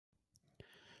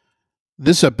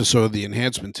This episode of the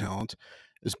Enhancement Talent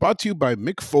is brought to you by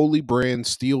Mick Foley brand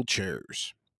steel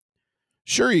chairs.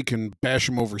 Sure, you can bash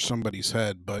them over somebody's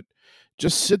head, but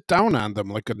just sit down on them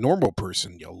like a normal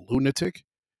person, you lunatic.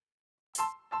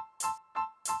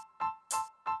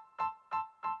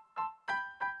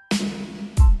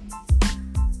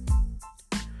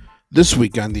 This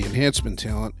week on the Enhancement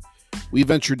Talent, we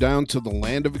venture down to the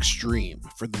land of extreme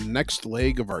for the next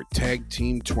leg of our tag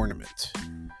team tournament.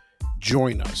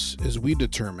 Join us as we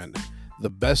determine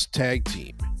the best tag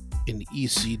team in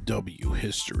ECW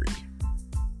history.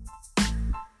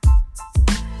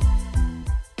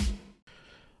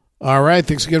 All right,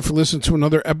 thanks again for listening to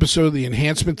another episode of the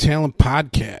Enhancement Talent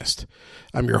Podcast.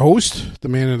 I'm your host, the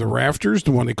man in the rafters, the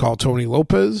one they call Tony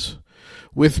Lopez.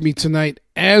 With me tonight,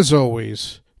 as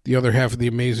always, the other half of the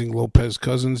amazing Lopez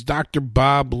cousins, Dr.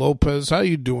 Bob Lopez. How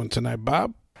you doing tonight,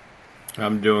 Bob?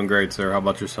 I'm doing great, sir. How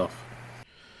about yourself?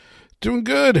 Doing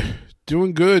good.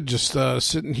 Just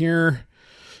sitting here,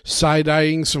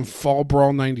 side-eyeing some Fall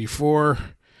Brawl 94. I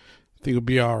think it'll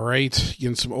be all right.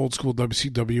 Getting some old school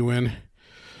WCW in.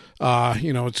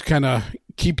 It's kind of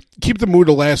keep the mood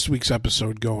of last week's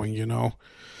episode going,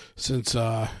 since,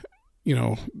 that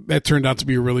turned out to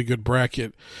be a really good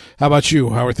bracket. How about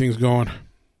you? How are things going?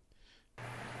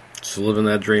 Just living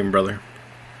that dream, brother.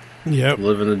 Yep.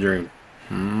 Living the dream.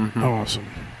 Mm-hmm. Awesome.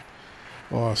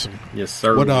 Yes,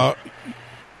 sir. What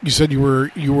you said you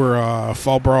were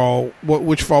Fall Brawl.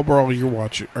 Which Fall Brawl are you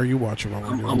watching?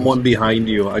 I'm one behind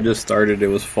you. I just started. It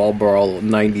was Fall Brawl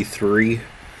 93.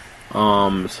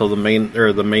 So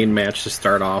the main match to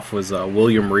start off was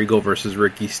William Regal versus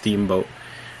Ricky Steamboat.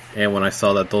 And when I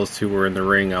saw that those two were in the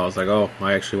ring, I was like, oh,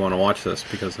 I actually want to watch this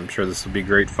because I'm sure this will be a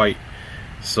great fight.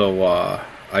 So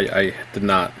I did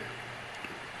not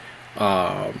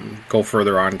go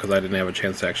further on because I didn't have a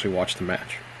chance to actually watch the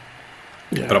match.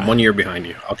 Yeah. But I'm 1 year behind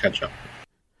you. I'll catch up.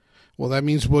 Well, that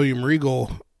means William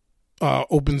Regal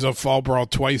opens up Fall Brawl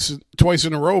twice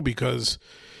in a row because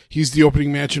he's the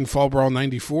opening match in Fall Brawl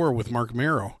 94 with Mark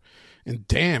Marrow. And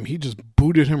damn, he just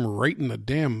booted him right in the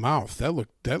damn mouth. That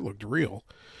looked real.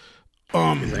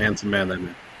 He's a handsome man, that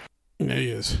man. Yeah, he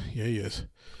is. He's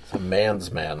a man's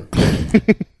man.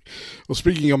 Well,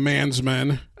 speaking of man's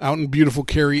men, out in beautiful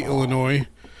Cary, Illinois,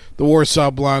 the Warsaw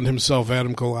Blonde himself,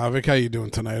 Adam Kolavic. How you doing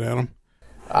tonight, Adam?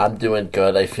 I'm doing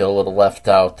good. I feel a little left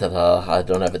out that I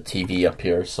don't have a TV up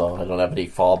here, so I don't have any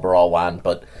Fall Brawl on,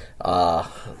 but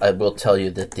I will tell you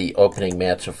that the opening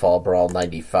match of Fall Brawl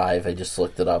 95, I just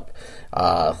looked it up,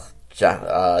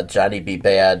 Johnny B.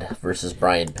 Bad versus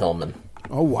Brian Pillman.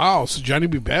 Oh, wow. So Johnny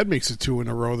B. Bad makes it 2 in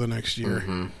a row the next year.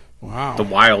 Mm-hmm. Wow. The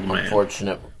wild man.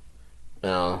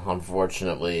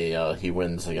 Unfortunately, he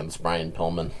wins against Brian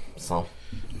Pillman. So,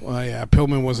 well, yeah,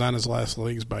 Pillman was on his last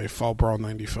legs by Fall Brawl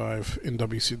 95 in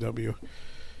WCW.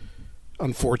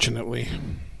 Unfortunately.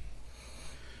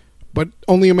 But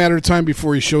only a matter of time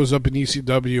before he shows up in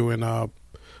ECW and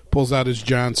pulls out his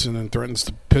Johnson and threatens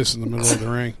to piss in the middle of the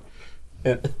ring.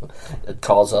 It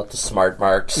calls out the smart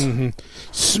marks. Mm-hmm.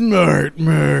 Smart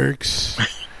marks.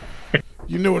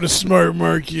 You know what a smart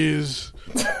mark is?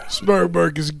 Smart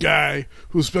mark is a guy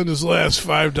who spent his last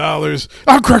 $5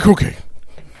 on crack cocaine.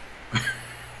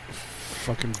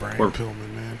 Fucking Brian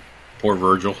Pillman, man. Poor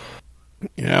Virgil.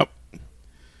 Yep.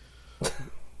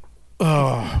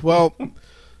 Well,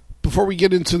 before we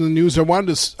get into the news, I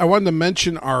wanted to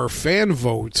mention our fan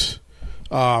vote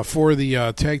for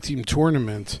the tag team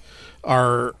tournament.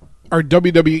 Our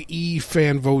WWE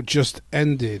fan vote just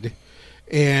ended,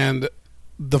 and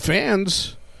the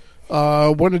fans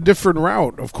went a different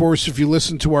route. Of course, if you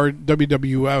listen to our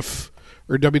WWF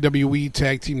or WWE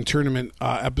Tag Team Tournament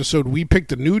episode, we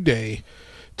picked a New Day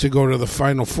to go to the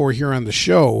Final Four here on the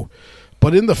show.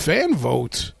 But in the fan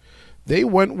vote, they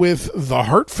went with the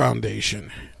Hart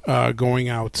Foundation going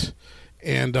out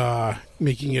and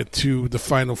making it to the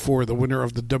Final Four, the winner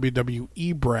of the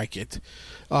WWE bracket.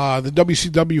 The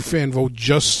WCW fan vote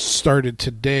just started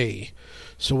today,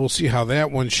 so we'll see how that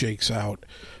one shakes out.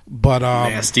 But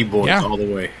nasty boys all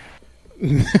the way.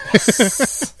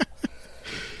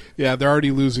 Yeah, they're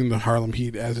already losing the Harlem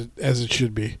Heat as it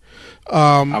should be.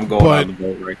 I'm going on the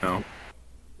vote right now.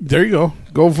 There you go.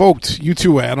 Go vote. You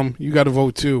too, Adam. You got to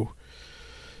vote too.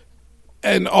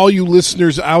 And all you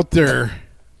listeners out there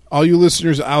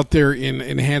in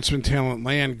Enhancement Talent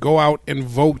Land, go out and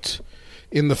vote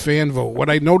in the fan vote. What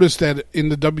I noticed that in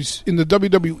the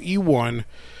WWE one,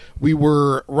 we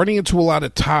were running into a lot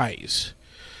of ties.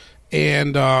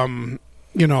 And,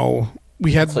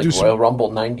 we had to do some Royal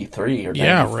Rumble 93 or 94.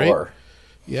 Yeah, right.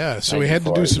 Yeah, so we had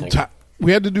to do some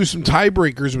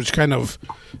tiebreakers, which kind of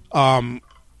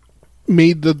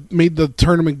made the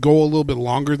tournament go a little bit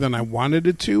longer than I wanted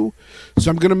it to. So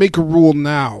I'm going to make a rule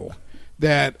now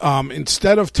that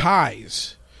instead of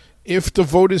ties, if the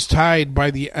vote is tied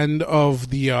by the end of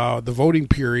the voting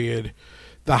period,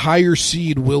 the higher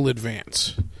seed will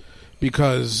advance.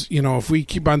 Because, if we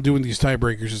keep on doing these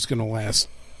tiebreakers, it's going to last,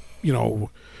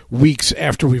 weeks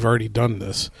after we've already done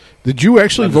this. Did you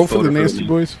actually vote for the Nasty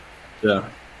Boys? Yeah.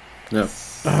 Yeah.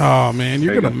 Oh, man,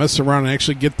 you're going to mess around and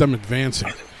actually get them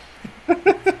advancing.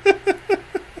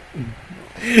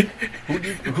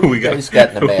 Who we guys got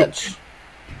in the match?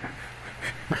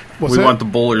 We want the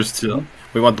bowlers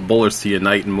to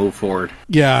unite and move forward.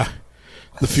 Yeah,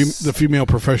 the female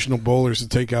professional bowlers to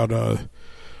take out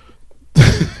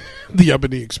the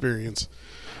Ebony Experience.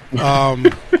 Who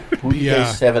do you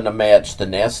guys have in a match? The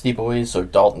Nasty Boys or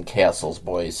Dalton Castle's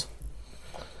boys?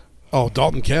 Oh,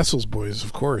 Dalton Castle's boys,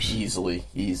 of course. Easily.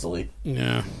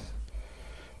 Yeah.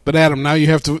 But Adam, now you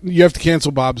have to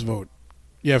cancel Bob's vote.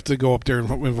 You have to go up there and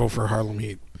vote for Harlem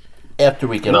Heat. After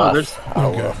we get off.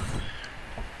 Okay.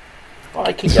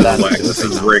 I can get on. This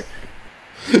is rigged.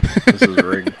 This is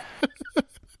rigged.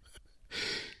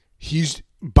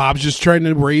 Bob's just trying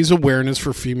to raise awareness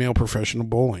for female professional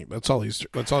bowling. That's all he's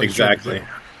Exactly.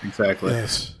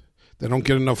 Yes. They don't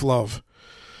get enough love.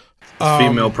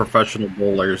 Female professional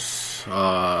bowlers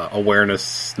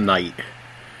awareness night.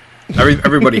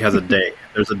 Everybody has a day.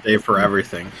 There's a day for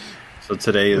everything. So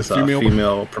today is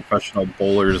female professional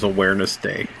bowlers awareness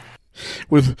day.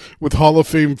 With Hall of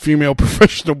Fame female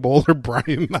professional bowler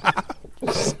Brian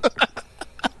Knobs.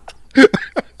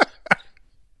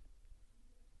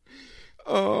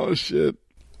 Oh shit!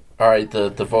 All right, the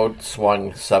vote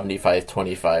swung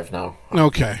 75-25 now.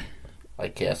 Okay, I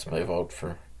cast my vote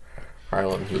for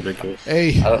Harlem Heat. Ridiculous.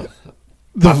 Hey,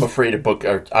 I'm afraid of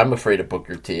Booker. I'm afraid of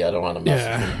Booker T. I don't want to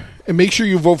mess with him. And make sure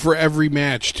you vote for every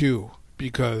match too,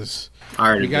 because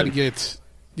we got to get.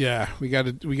 Yeah, we got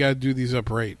to do these up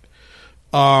right.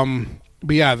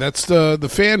 But yeah, that's the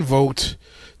fan vote.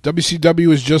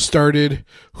 WCW has just started.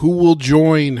 Who will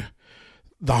join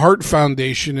the Hart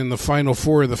Foundation in the Final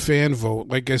Four of the fan vote?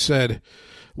 Like I said,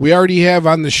 we already have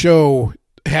on the show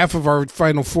half of our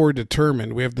Final Four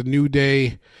determined. We have the New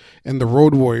Day and the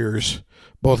Road Warriors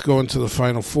both going to the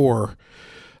Final Four.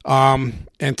 And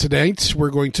tonight we're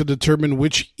going to determine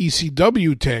which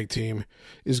ECW tag team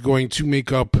is going to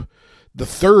make up the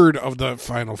third of the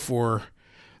Final Four.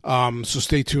 So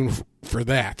stay tuned for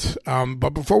that.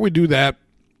 But before we do that,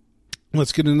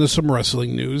 let's get into some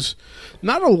wrestling news.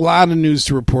 Not a lot of news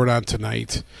to report on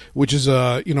tonight, which is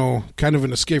kind of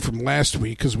an escape from last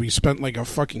week because we spent like a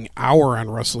fucking hour on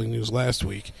wrestling news last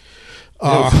week. It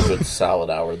was a good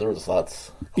solid hour. There was lots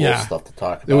of cool stuff to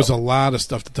talk about. There was a lot of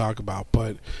stuff to talk about,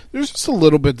 but there's just a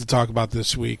little bit to talk about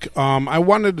this week. I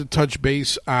wanted to touch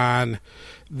base on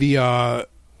the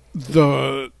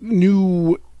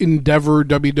new Endeavor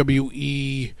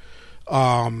WWE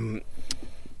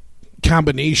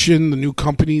combination, the new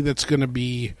company that's going to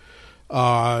be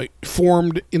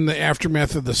formed in the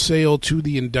aftermath of the sale to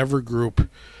the Endeavor Group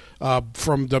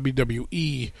from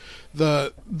WWE.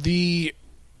 The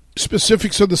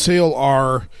specifics of the sale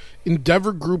are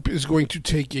Endeavor Group is going to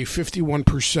take a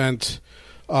 51%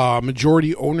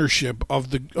 majority ownership of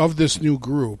this new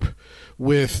group,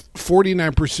 with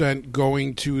 49%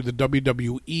 going to the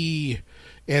WWE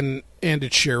and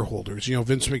its shareholders.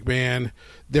 Vince McMahon,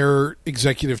 their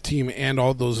executive team, and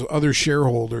all those other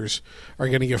shareholders are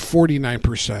going to get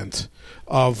 49%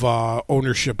 of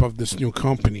ownership of this new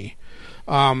company.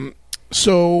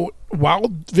 So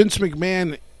while Vince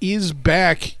McMahon is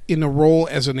back in a role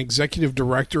as an executive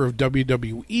director of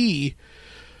WWE,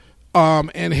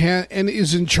 and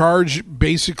is in charge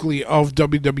basically of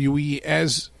WWE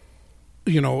as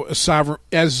a sovereign,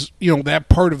 as that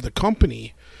part of the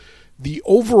company, the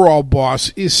overall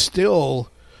boss is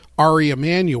still Ari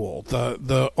Emanuel,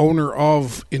 the owner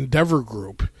of Endeavor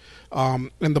Group, and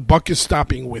the buck is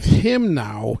stopping with him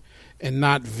now and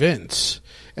not Vince.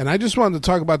 And I just wanted to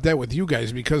talk about that with you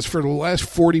guys because for the last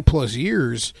 40 plus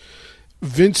years,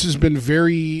 Vince has been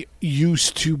very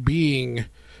used to being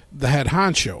the head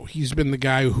honcho. He's been the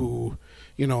guy who,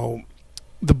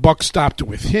 the buck stopped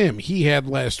with him. He had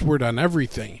last word on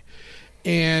everything.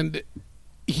 And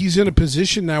he's in a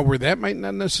position now where that might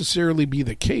not necessarily be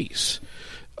the case.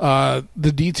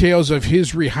 The details of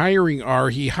his rehiring are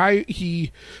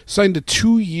he signed a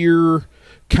 2-year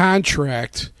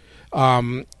contract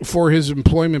for his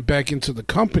employment back into the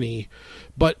company,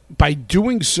 but by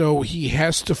doing so, he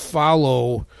has to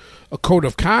follow a code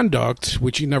of conduct,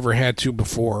 which he never had to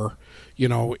before, in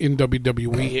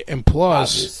WWE, and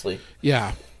plus, obviously,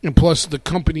 and plus the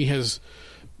company has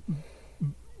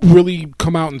really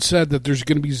come out and said that there's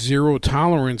going to be zero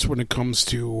tolerance when it comes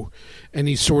to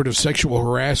any sort of sexual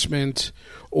harassment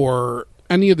or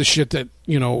any of the shit that,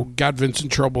 got Vince in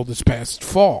trouble this past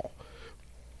fall.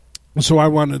 So I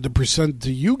wanted to present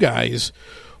to you guys,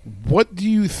 how do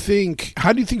you think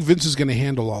Vince is going to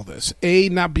handle all this? A,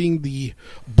 not being the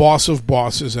boss of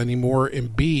bosses anymore,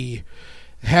 and B,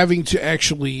 having to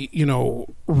actually,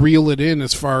 reel it in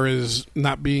as far as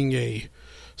not being a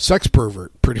sex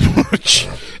pervert, pretty much.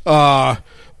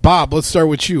 Bob, let's start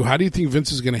with you. How do you think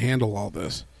Vince is going to handle all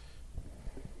this?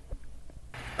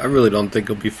 I really don't think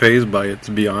he'll be fazed by it,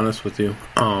 to be honest with you.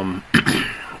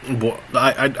 Well,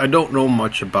 I don't know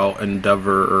much about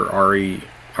Endeavor or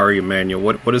Ari Emanuel.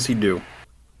 What does he do?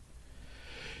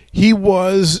 He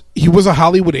was a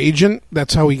Hollywood agent.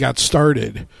 That's how he got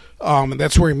started, and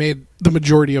that's where he made the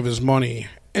majority of his money.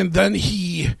 And then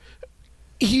he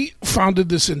founded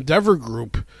this Endeavor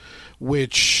group,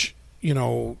 which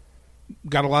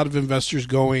got a lot of investors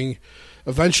going.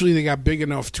 Eventually, they got big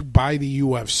enough to buy the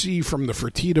UFC from the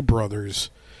Fertitta brothers,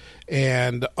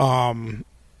 and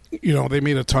they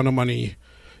made a ton of money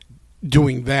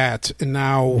doing that. And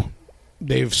now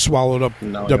they've swallowed up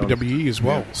WWE as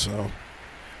well. Yeah. So,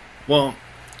 well,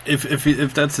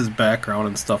 if that's his background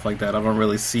and stuff like that, I don't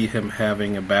really see him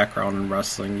having a background in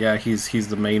wrestling. Yeah, he's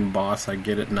the main boss. I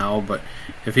get it now, but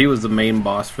if he was the main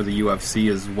boss for the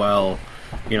UFC as well.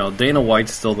 Dana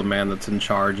White's still the man that's in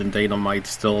charge, and Dana White's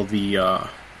still the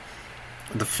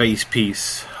face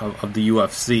piece of the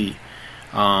UFC.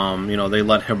 They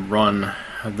let him run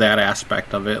that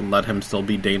aspect of it and let him still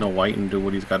be Dana White and do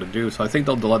what he's got to do. So I think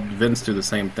they'll let Vince do the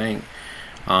same thing.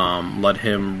 Let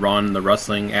him run the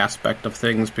wrestling aspect of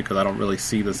things, because I don't really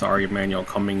see this Ari Emanuel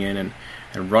coming in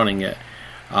and running it.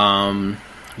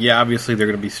 Yeah, obviously they're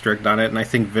going to be strict on it, and I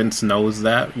think Vince knows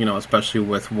that, especially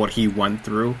with what he went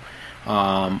through.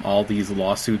 All these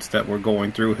lawsuits that we're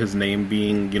going through, his name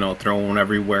being, thrown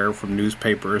everywhere from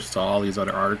newspapers to all these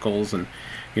other articles, and,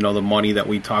 the money that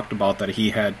we talked about that he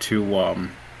had to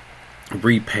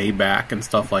repay back and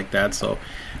stuff like that. So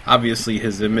obviously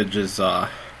his image is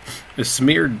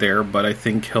smeared there, but I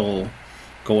think he'll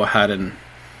go ahead and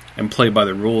play by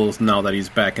the rules now that he's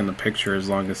back in the picture, as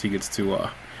long as he gets to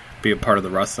be a part of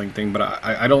the wrestling thing. But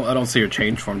I don't see a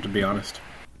change for him, to be honest.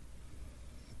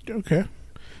 Okay.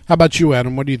 How about you,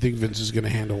 Adam? What do you think Vince is going to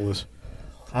handle this?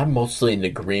 I'm mostly in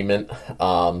agreement.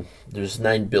 There's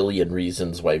 9 billion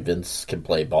reasons why Vince can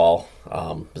play ball.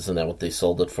 Isn't that what they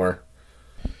sold it for?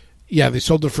 Yeah, they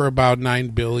sold it for about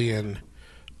 $9 billion.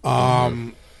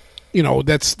 That's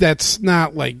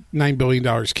not like $9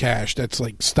 billion cash. That's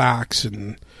like stocks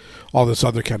and all this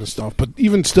other kind of stuff. But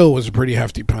even still, it was a pretty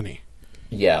hefty penny.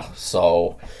 Yeah,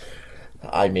 so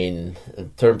I mean,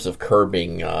 in terms of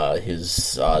curbing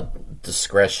his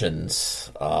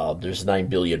discretions, there's 9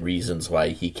 billion reasons why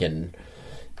he can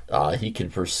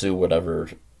pursue whatever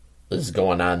is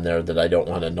going on there that I don't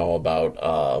want to know about,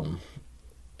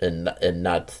 and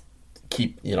not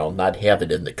keep, not have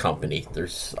it in the company.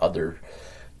 There's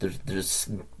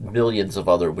millions of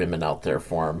other women out there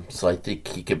for him, so I think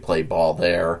he can play ball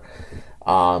there.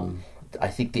 I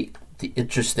think the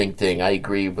interesting thing, I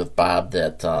agree with Bob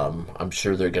that I'm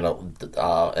sure they're gonna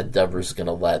Endeavor's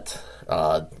gonna let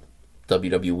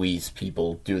WWE's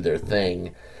people do their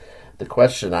thing. The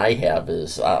question I have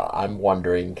is, I'm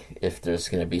wondering if there's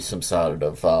going to be some sort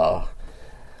of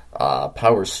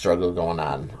power struggle going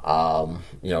on.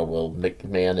 Will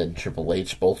McMahon and Triple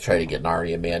H both try to get in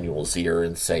Ari Emanuel's ear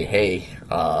and say, hey,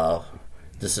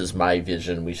 this is my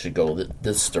vision, we should go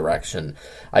this direction.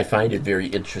 I find it very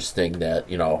interesting that,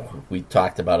 we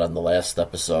talked about on the last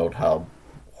episode how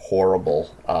horrible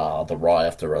the Raw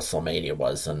after WrestleMania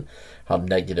was and how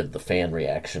negative the fan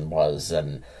reaction was,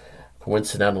 and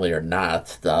coincidentally or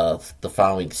not, the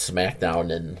following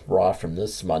SmackDown and Raw from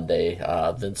this Monday,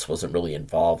 Vince wasn't really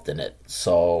involved in it.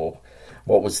 So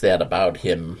what was that about,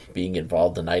 him being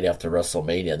involved the night after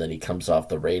WrestleMania, and then he comes off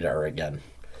the radar again?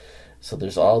 So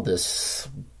there's all this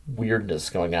weirdness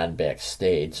going on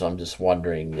backstage. So I'm just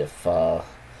wondering if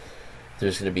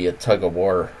there's going to be a tug of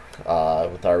war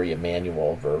with Ari Emanuel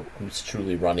over who's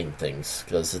truly running things,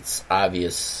 because it's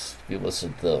obvious if you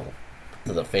listen to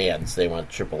the fans, they want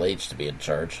Triple H to be in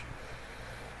charge.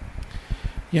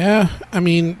 Yeah, I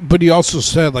mean, but he also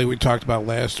said, like we talked about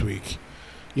last week,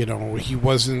 he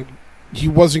wasn't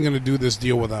going to do this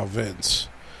deal without Vince.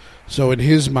 So in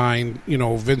his mind,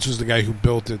 Vince is the guy who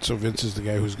built it, so Vince is the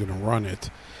guy who's going to run it.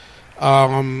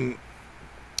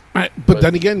 But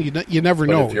then again, you never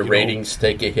know. If your ratings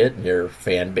take a hit and your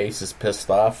fan base is pissed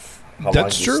off, how long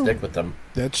do you stick with them?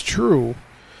 That's true.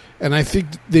 And I think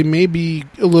they may be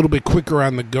a little bit quicker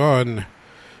on the gun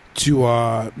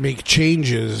to make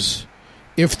changes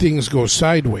if things go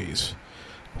sideways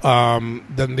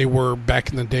than they were back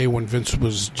in the day when Vince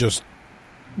was just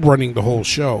running the whole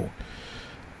show.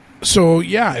 So,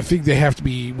 yeah, I think they have to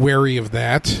be wary of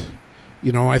that.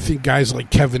 You know, I think guys like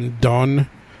Kevin Dunn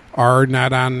are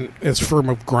not on as firm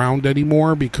of ground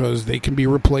anymore because they can be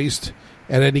replaced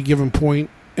at any given point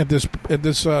at this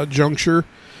juncture.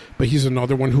 But he's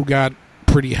another one who got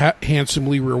pretty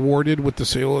handsomely rewarded with the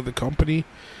sale of the company.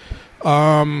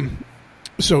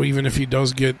 So even if he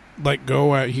does get let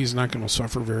go, he's not going to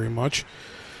suffer very much.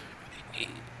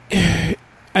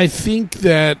 I think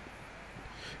that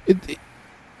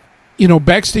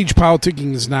backstage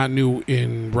politicking is not new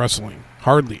in wrestling,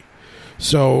 hardly.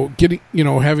 So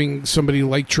having somebody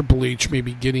like Triple H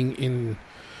maybe getting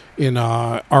in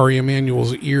Ari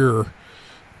Emanuel's ear,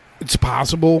 it's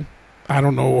possible. I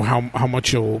don't know how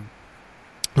much he'll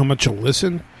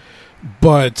listen,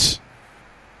 but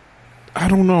I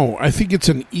don't know. I think it's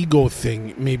an ego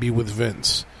thing, maybe with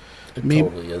Vince. It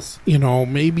totally is.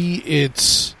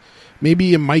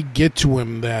 Maybe it might get to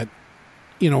him that,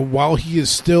 while he is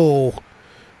still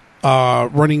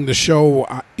running the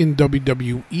show in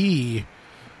WWE,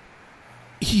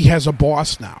 he has a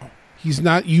boss now. He's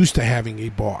not used to having a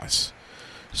boss.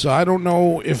 So I don't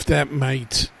know if that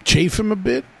might chafe him a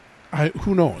bit.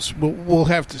 Who knows? We'll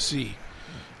have to see.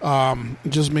 It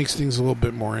just makes things a little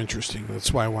bit more interesting.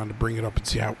 That's why I wanted to bring it up and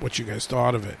see what you guys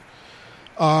thought of it.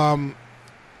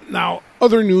 Now,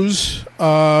 other news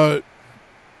on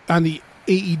the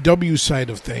AEW side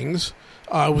of things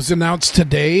was announced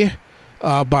today.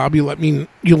 Bob, you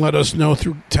let us know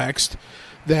through text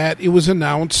that it was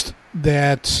announced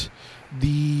that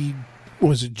the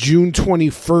June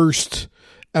 21st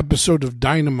episode of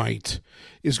Dynamite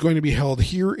is going to be held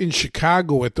here in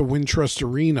Chicago at the Wintrust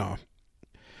Arena.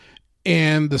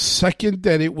 And the second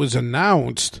that it was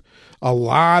announced, a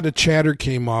lot of chatter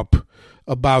came up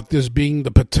about this being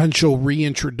the potential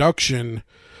reintroduction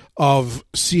of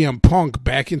CM Punk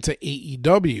back into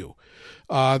AEW.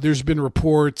 There's been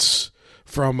reports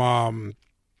from,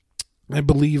 I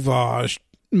believe,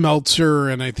 Meltzer,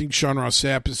 and I think Sean Ross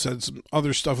Sapp has said some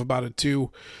other stuff about it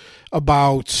too,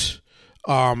 about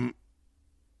CM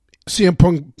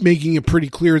Punk making it pretty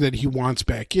clear that he wants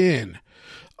back in,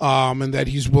 and that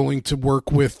he's willing to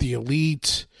work with the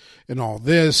Elite and all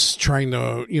this, trying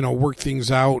to, work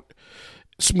things out,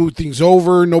 smooth things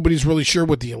over. Nobody's really sure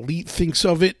what the Elite thinks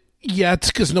of it yet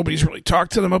because nobody's really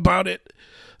talked to them about it.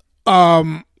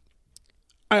 I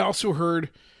also heard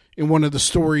in one of the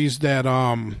stories that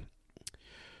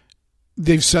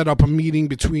they've set up a meeting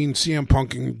between CM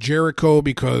Punk and Jericho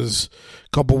because a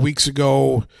couple weeks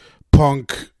ago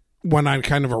Punk went on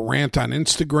kind of a rant on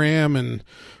Instagram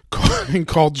and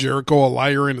called Jericho a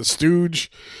liar and a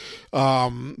stooge.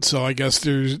 So I guess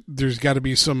there's got to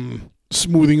be some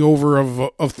smoothing over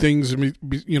of things,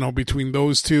 between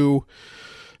those two.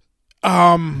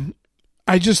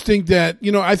 I just think that,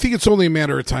 I think it's only a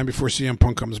matter of time before CM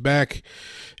Punk comes back.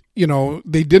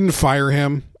 They didn't fire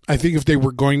him. I think if they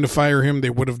were going to fire him, they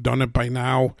would have done it by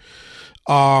now.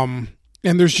 And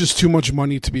there's just too much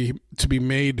money to be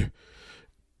made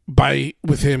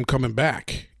with him coming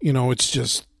back. It's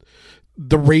just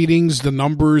the ratings, the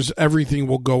numbers, everything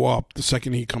will go up the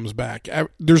second he comes back.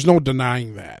 There's no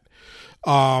denying that.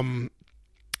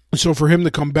 So for him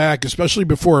to come back, especially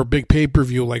before a big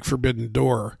pay-per-view like Forbidden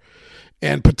Door,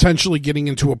 and potentially getting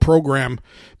into a program,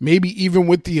 maybe even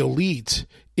with the Elite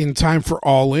in time for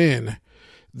All In,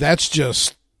 that's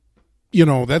just,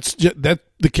 that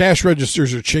the cash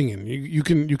registers are chinging. You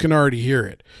can already hear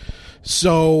it.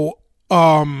 So,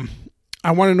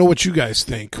 I want to know what you guys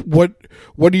think. What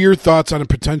are your thoughts on a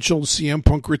potential CM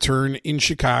Punk return in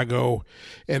Chicago,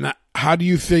 and how do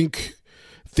you think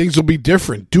things will be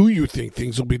different? Do you think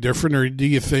things will be different, or do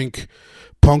you think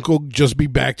Punk will just be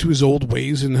back to his old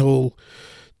ways and he'll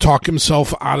talk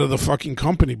himself out of the fucking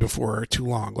company before too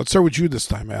long? Let's start with you this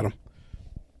time, Adam.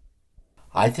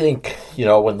 I think,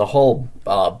 when the whole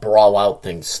brawl out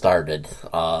thing started,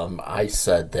 I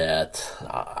said that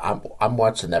I'm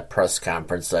watching that press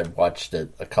conference. I've watched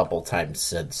it a couple times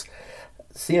since.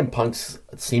 CM Punk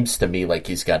seems to me like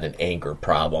he's got an anger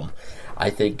problem.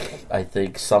 I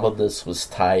think some of this was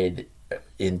tied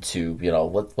into,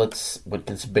 what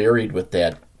gets buried with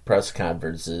that press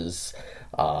conference is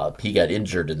he got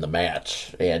injured in the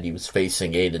match and he was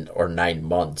facing 8 or 9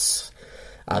 months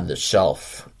on the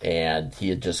shelf, and he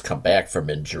had just come back from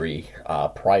injury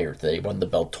prior. They won the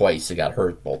belt twice. He got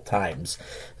hurt both times.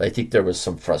 I think there was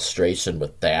some frustration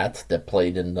with that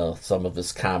played into some of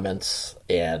his comments,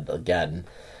 and again,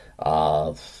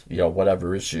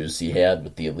 whatever issues he had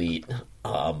with the Elite.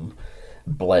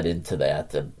 bled into that.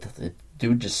 The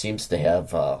dude just seems to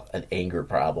have an anger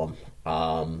problem.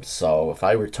 So if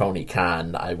I were Tony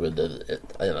Khan, I would,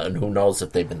 and who knows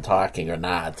if they've been talking or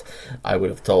not, I would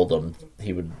have told him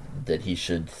that he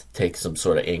should take some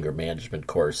sort of anger management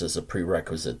course as a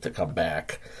prerequisite to come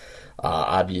back.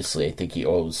 Obviously, I think he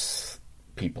owes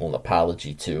people an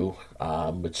apology too,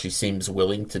 which he seems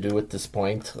willing to do at this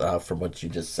point, from what you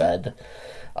just said.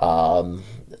 From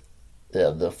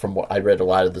what I read, a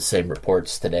lot of the same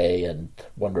reports today, and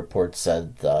one report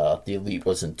said the Elite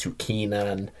wasn't too keen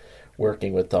on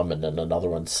working with them, and then another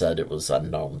one said it was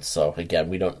unknown. So again,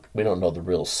 we don't know the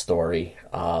real story.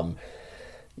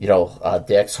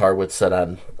 Dax Harwood said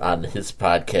on his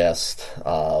podcast,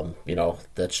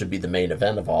 that should be the main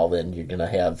event of all. Then you're going to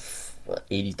have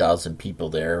 80,000 people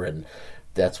there, and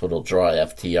that's what'll draw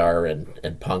FTR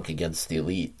and Punk against the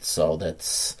Elite. So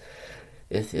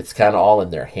it's kind of all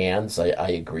in their hands. I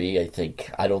agree. I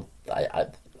think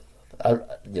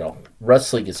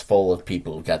wrestling is full of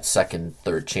people who got second,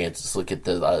 third chances. Look at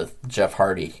the Jeff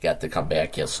Hardy got to come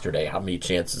back yesterday. How many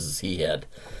chances has he had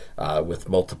with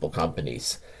multiple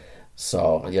companies?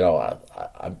 So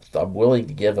I'm willing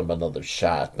to give him another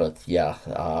shot, but yeah,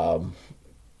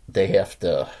 they have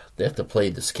to play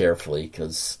this carefully,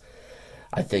 because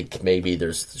I think maybe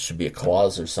there should be a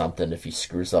clause or something. If he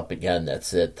screws up again,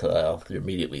 that's it. They're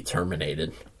immediately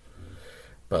terminated.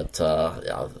 But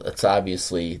it's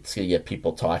obviously, it's going to get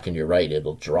people talking. You're right,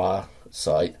 it'll draw.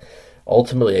 So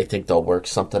ultimately, I think they'll work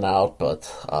something out, but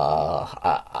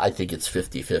I think it's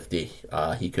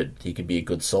 50-50. He could be a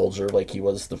good soldier like he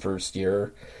was the first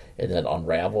year and then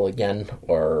unravel again,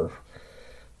 or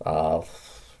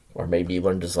maybe he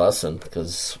learned his lesson,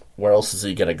 because where else is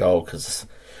he going to go? Because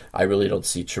I really don't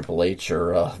see Triple H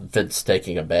or Vince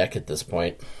taking him back at this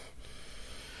point.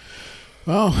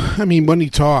 Well, I mean, when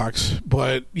he talks,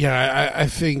 but yeah, I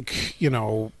think,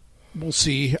 we'll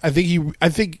see. I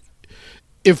think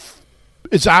if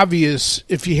it's obvious,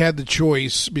 if he had the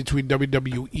choice between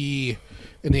WWE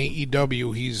and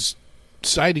AEW, he's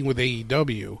siding with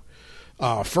AEW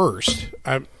first.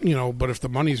 But if the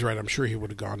money's right, I'm sure he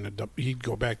would have he'd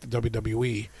go back to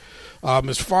WWE.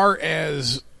 As far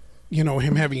as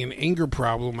him having an anger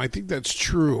problem, I think that's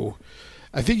true.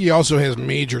 I think he also has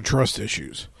major trust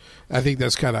issues. I think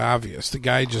that's kind of obvious. The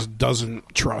guy just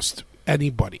doesn't trust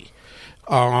anybody.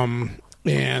 And,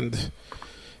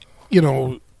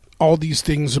 all these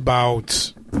things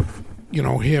about,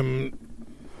 him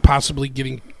possibly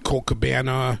getting Colt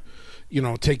Cabana,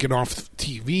 taken off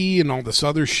TV and all this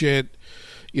other shit,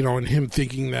 and him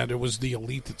thinking that it was the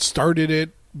Elite that started it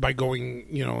by going,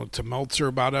 to Meltzer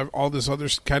about all this other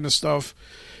kind of stuff.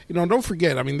 Don't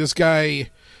forget, I mean, this guy,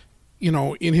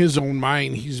 in his own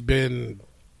mind, he's been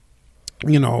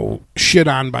shit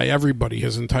on by everybody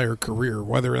his entire career,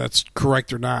 whether that's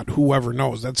correct or not, whoever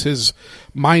knows. That's his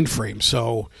mind frame.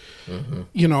 So, I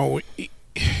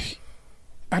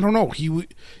don't know.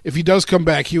 If he does come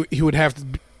back, he would have to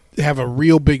have a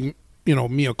real big,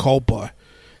 mea culpa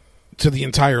to the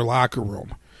entire locker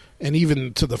room, and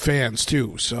even to the fans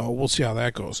too. So we'll see how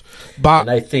that goes. Bob, and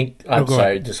I think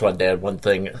I just wanted to add one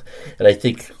thing, and I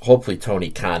think hopefully Tony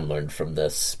Khan learned from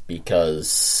this,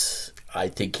 because I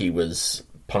think he was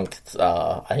punked.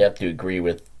 I have to agree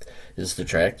with his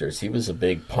detractors. He was a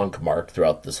big punk mark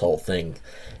throughout this whole thing,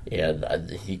 and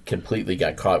he completely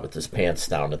got caught with his pants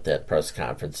down at that press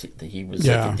conference. He was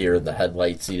like a deer in the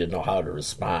headlights. He didn't know how to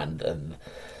respond, and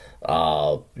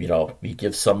you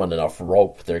give someone enough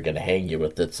rope, they're going to hang you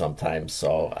with it sometimes.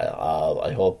 So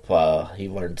I hope he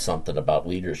learned something about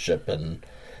leadership, and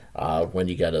when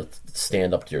you got to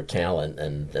stand up to your talent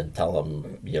and tell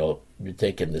them, you're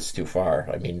taking this too far.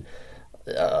 I mean,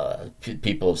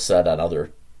 people have said on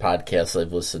other podcasts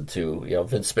I've listened to,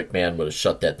 Vince McMahon would have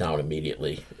shut that down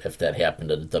immediately if that happened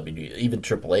to the WWE. Even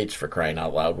Triple H, for crying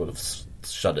out loud, would have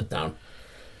shut it down.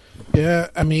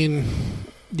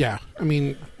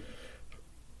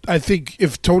 I think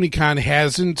if Tony Khan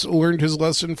hasn't learned his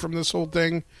lesson from this whole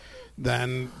thing,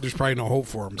 then there's probably no hope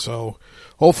for him. So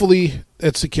hopefully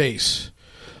that's the case.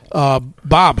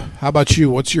 Bob, how about you?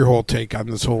 What's your whole take on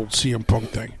this whole CM Punk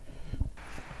thing?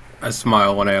 I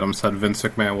smile when Adam said Vince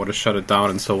McMahon would have shut it down,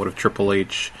 and so would have Triple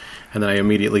H, and then I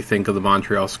immediately think of the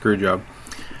Montreal Screwjob.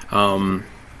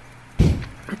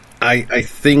 I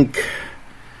think,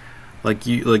 like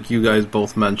you guys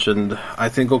both mentioned, I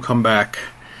think he'll come back,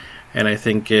 and I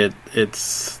think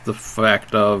it's the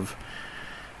fact of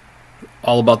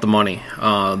all about the money.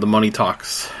 The money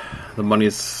talks. The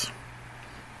money's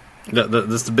this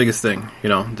is the biggest thing.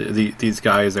 These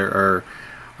guys are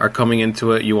are coming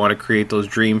into it. You want to create those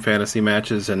dream fantasy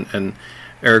matches, and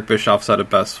Eric Bischoff said it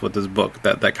best with his book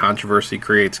that controversy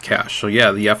creates cash. So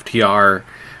yeah, the FTR,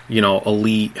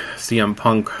 Elite CM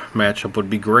Punk matchup would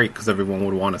be great because everyone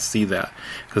would want to see that.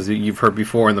 Because you've heard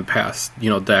before in the past,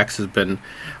 Dax has been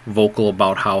vocal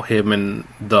about how him and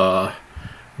the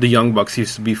Young Bucks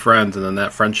used to be friends, and then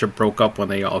that friendship broke up when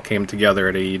they all came together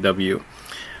at AEW.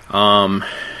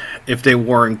 If they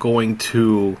weren't going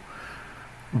to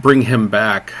bring him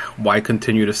back, why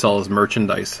continue to sell his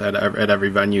merchandise at every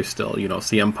venue still?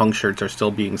 CM Punk shirts are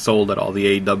still being sold at all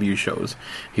the AEW shows.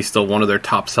 He's still one of their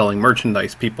top selling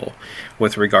merchandise people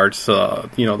with regards to,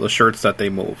 the shirts that they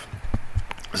move.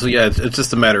 So yeah, it's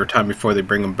just a matter of time before they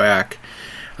bring him back.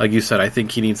 Like you said, I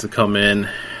think he needs to come in.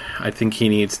 I think he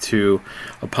needs to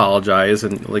apologize,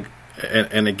 and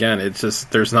again, it's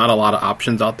just, there's not a lot of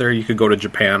options out there. You could go to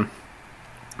Japan.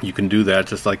 You can do that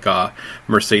just like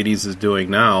Mercedes is doing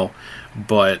now,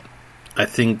 but I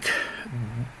think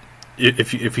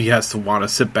if he has to want to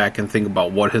sit back and think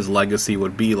about what his legacy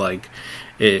would be like,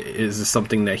 is this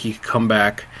something that he could come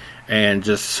back and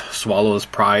just swallow his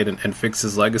pride and fix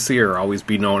his legacy, or always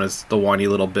be known as the whiny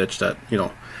little bitch that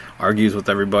argues with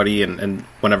everybody and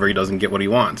whenever he doesn't get what he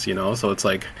wants, So it's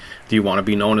like, do you want to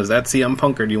be known as that CM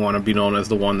Punk, or do you want to be known as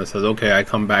the one that says, okay, I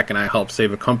come back and I help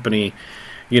save a company,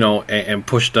 and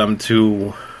push them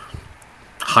to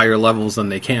higher levels than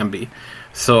they can be.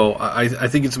 So I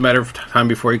think it's a matter of time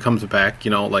before he comes back.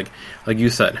 Like you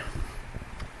said,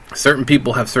 certain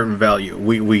people have certain value.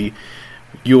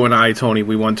 You and I, Tony,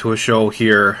 we went to a show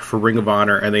here for Ring of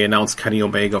Honor, and they announced Kenny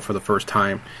Omega for the first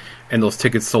time, and those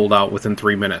tickets sold out within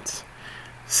 3 minutes.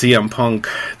 CM Punk,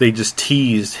 they just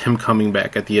teased him coming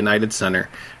back at the United Center.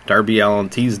 Darby Allin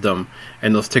teased them,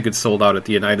 and those tickets sold out at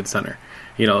the United Center.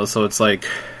 So it's like,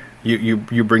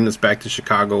 you bring this back to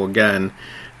Chicago again,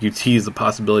 you tease the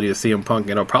possibility of CM Punk,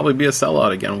 and it'll probably be a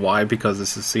sellout again. Why? Because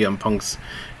this is CM Punk's,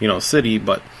 city,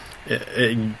 but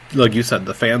like you said,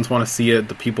 the fans want to see it,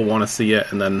 the people want to see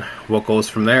it, and then what goes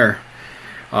from there?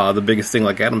 The biggest thing,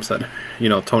 like Adam said,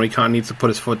 Tony Khan needs to put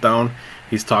his foot down.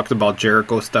 He's talked about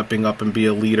Jericho stepping up and be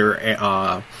a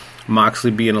leader,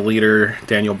 Moxley being a leader,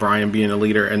 Daniel Bryan being a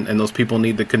leader, and those people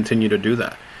need to continue to do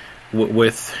that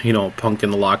with Punk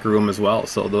in the locker room as well.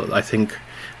 So I think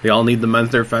they all need to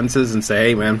mend their fences and say,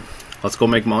 hey man, let's go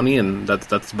make money, and that's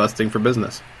the best thing for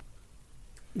business.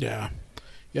 Yeah.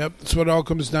 Yep, that's what it all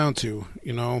comes down to,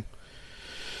 Got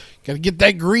to get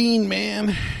that green,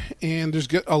 man. And there's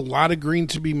a lot of green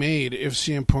to be made if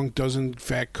CM Punk does in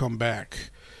fact come back.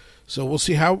 So we'll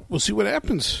see what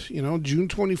happens. June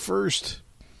 21st,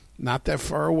 not that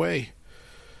far away.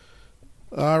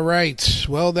 All right.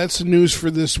 Well, that's the news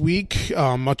for this week.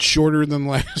 Much shorter than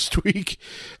last week.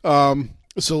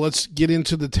 So let's get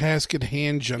into the task at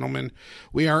hand, gentlemen.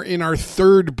 We are in our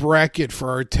third bracket for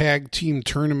our tag team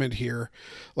tournament here.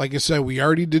 Like I said, we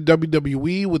already did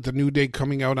WWE with the New Day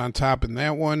coming out on top in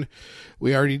that one.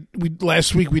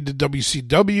 Last week we did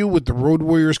WCW with the Road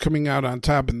Warriors coming out on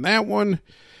top in that one.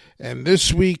 And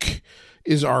this week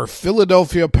is our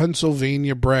Philadelphia,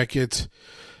 Pennsylvania bracket.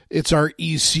 It's our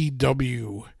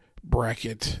ECW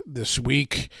bracket this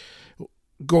week.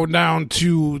 Go down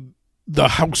to the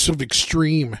House of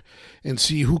Extreme and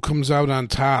see who comes out on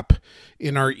top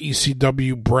in our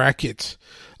ECW bracket.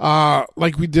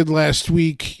 Like we did last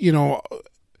week,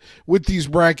 with these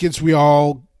brackets, we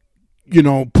all,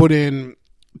 put in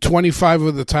 25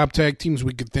 of the top tag teams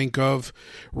we could think of,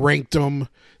 ranked them.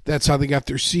 That's how they got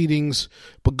their seedings.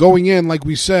 But going in, like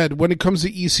we said, when it comes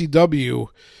to ECW,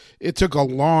 it took a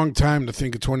long time to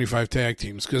think of 25 tag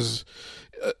teams because,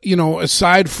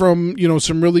 aside from,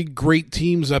 some really great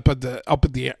teams up at the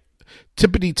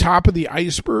tippity top of the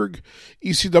iceberg,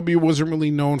 ECW wasn't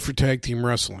really known for tag team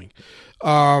wrestling.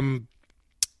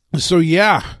 So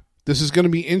yeah, this is going to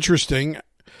be interesting.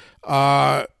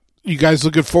 You guys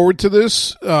looking forward to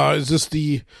this? Is this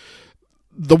the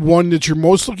one that you're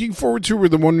most looking forward to, or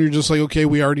the one you're just like, okay,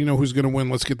 we already know who's going to win.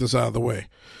 Let's get this out of the way.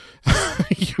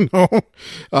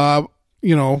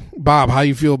 Bob, how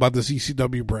you feel about this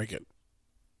ECW bracket?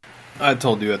 I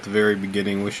told you at the very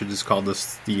beginning we should just call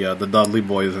this the Dudley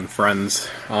Boys and Friends.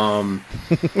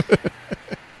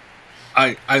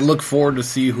 I look forward to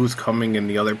see who's coming in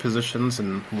the other positions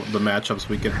and the matchups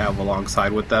we could have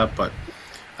alongside with that, but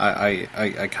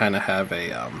I kind of have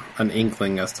an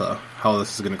inkling as to how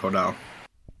this is going to go down.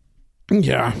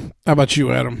 Yeah. How about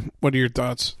you, Adam? What are your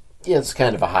thoughts? Yeah, it's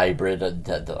kind of a hybrid.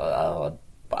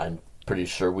 I'm pretty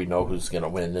sure we know who's going to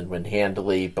win and win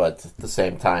handily, but at the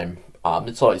same time,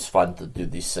 it's always fun to do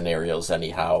these scenarios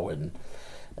anyhow and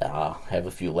have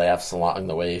a few laughs along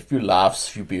the way. A few laughs,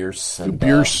 a few beers. And,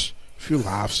 few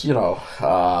laughs.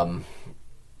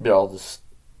 Just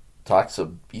talks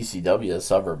of ECW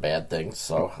as ever bad things.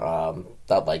 So I'm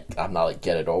not like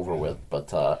get it over with,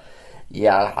 but I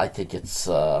think it's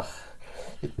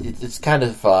kind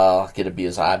of going to be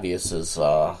as obvious as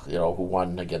who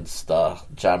won against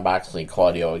John Moxley and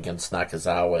Claudio against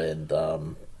Nakazawa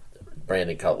and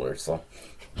Brandon Cutler. So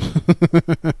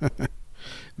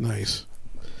nice.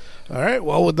 All right.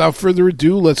 Well, without further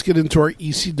ado, let's get into our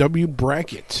ECW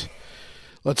bracket.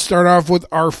 Let's start off with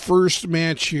our first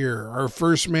match here. Our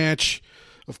first match,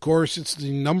 of course, it's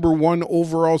the number 1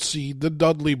 overall seed, the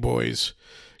Dudley Boys,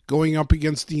 going up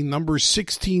against the number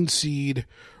 16 seed,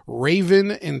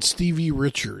 Raven and Stevie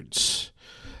Richards.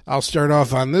 I'll start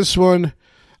off on this one.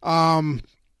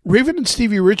 Raven and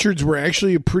Stevie Richards were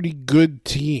actually a pretty good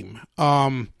team.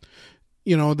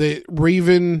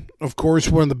 Raven, of course,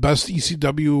 one of the best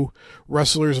ECW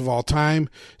wrestlers of all time.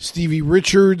 Stevie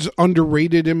Richards,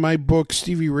 underrated in my book.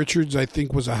 Stevie Richards, I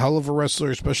think, was a hell of a wrestler,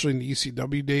 especially in the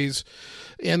ECW days.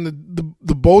 And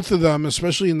the both of them,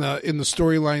 especially in the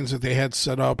storylines that they had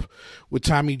set up with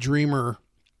Tommy Dreamer,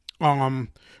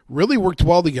 really worked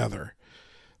well together.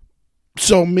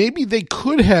 So maybe they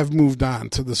could have moved on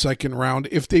to the second round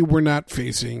if they were not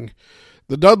facing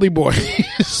the Dudley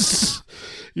Boys.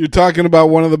 You're talking about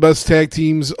one of the best tag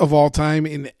teams of all time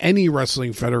in any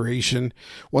wrestling federation,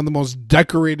 one of the most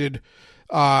decorated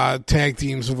tag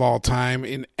teams of all time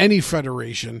in any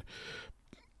federation.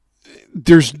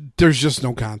 There's just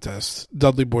no contest.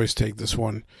 Dudley Boys take this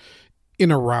one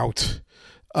in a rout.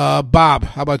 Bob,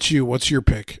 how about you? What's your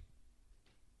pick?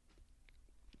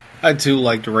 I too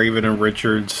liked Raven and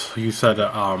Richards. You said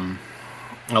I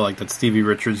like that Stevie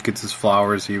Richards gets his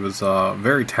flowers. He was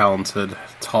very talented,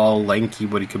 tall, lanky,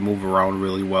 but he could move around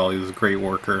really well. He was a great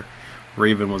worker.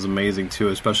 Raven was amazing too,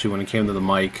 especially when it came to the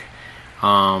mic.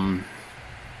 But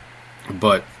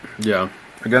yeah,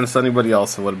 against anybody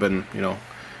else, it would have been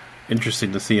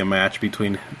interesting to see a match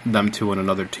between them two and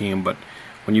another team. But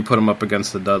when you put them up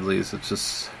against the Dudleys,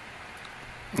 it's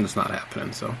not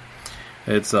happening. So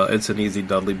it's an easy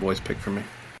Dudley Boys pick for me.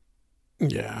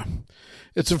 Yeah.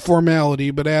 It's a formality,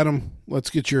 but Adam, let's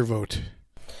get your vote.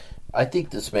 I think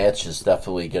this match is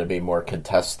definitely going to be more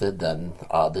contested than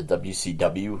the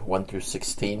WCW 1 through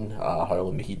 16,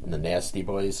 Harlem Heat and the Nasty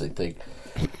Boys. I think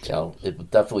it would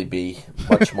definitely be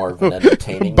much more of an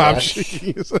entertaining match.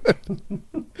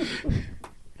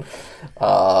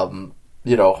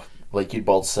 Like you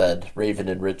both said, Raven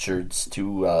and Richards,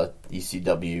 two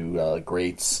ECW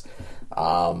greats.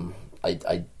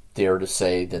 I dare to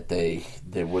say that they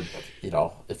would,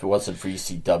 if it wasn't for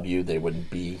ECW, they wouldn't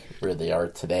be where they are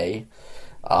today.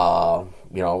 They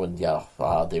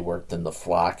worked in the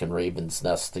Flock and Raven's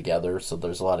Nest together, so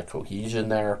there's a lot of cohesion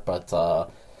there. But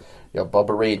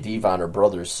Bubba Ray and Devon are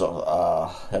brothers,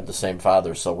 so have the same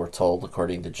father, so we're told,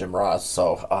 according to Jim Ross.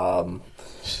 So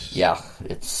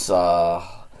it's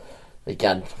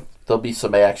again, there'll be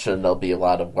some action, there'll be a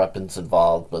lot of weapons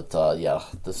involved, but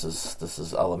this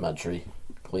is elementary.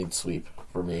 Clean sweep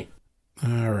for me.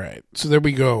 All right. So there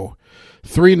we go.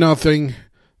 3-0.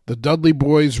 The Dudley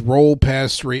Boys roll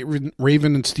past Raven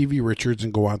and Stevie Richards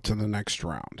and go on to the next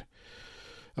round.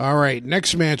 All right.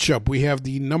 Next matchup, we have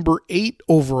the number 8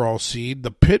 overall seed,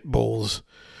 the Pitbulls,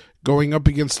 going up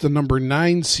against the number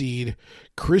 9 seed,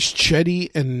 Chris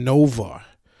Chetty and Nova.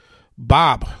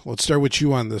 Bob, let's start with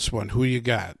you on this one. Who you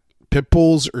got?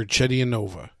 Pitbulls or Chetty and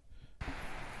Nova?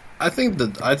 I think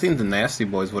the Nasty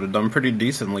Boys would have done pretty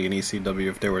decently in ECW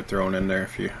if they were thrown in there.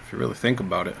 If you really think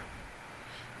about it,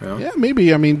 yeah,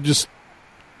 maybe. I mean,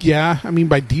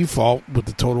 by default with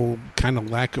the total kind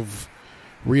of lack of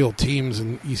real teams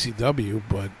in ECW,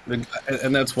 but and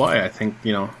that's why I think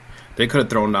they could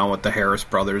have thrown down with the Harris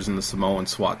brothers and the Samoan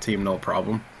SWAT team, no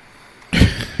problem.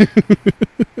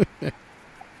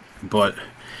 But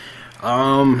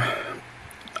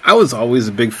I was always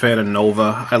a big fan of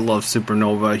Nova. I love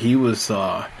Supernova. He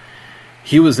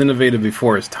was innovative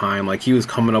before his time. Like, he was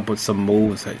coming up with some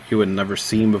moves that you had never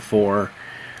seen before.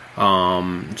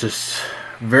 Just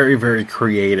very, very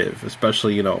creative,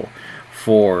 especially,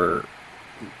 for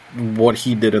what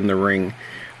he did in the ring.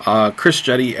 Chris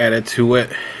Chetty added to it.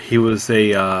 He was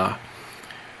a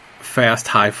fast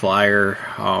high flyer.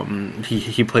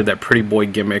 He played that pretty boy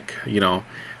gimmick, he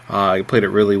played it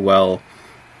really well.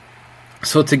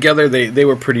 So together they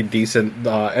were pretty decent.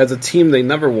 As a team, they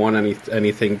never won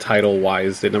anything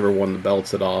title-wise. They never won the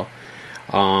belts at all.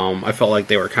 I felt like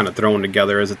they were kind of thrown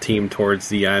together as a team towards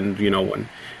the end, when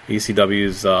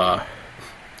ECW's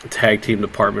tag team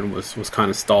department was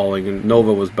kind of stalling, and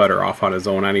Nova was better off on his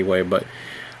own anyway. But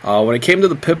When it came to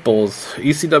the Pitbulls,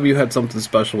 ECW had something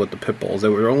special with the Pitbulls. They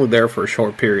were only there for a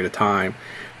short period of time,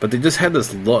 but they just had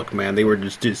this look, man. They were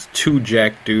just two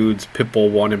jack dudes, Pitbull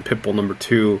 1 and Pitbull number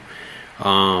 2.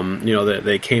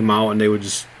 They came out and they would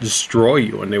just destroy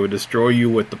you, and they would destroy you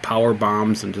with the power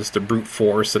bombs and just the brute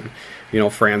force. And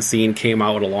Francine came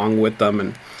out along with them,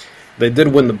 and they did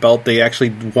win the belt. They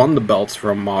actually won the belts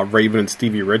from Raven and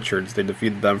Stevie Richards. They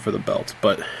defeated them for the belts,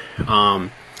 but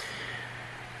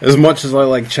as much as I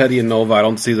like Chetty and Nova, I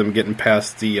don't see them getting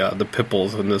past the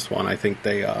Pitbulls in this one. I think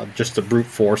they just the brute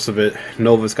force of it.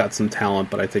 Nova's got some talent,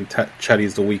 but I think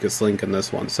Chetty's the weakest link in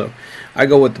this one. So I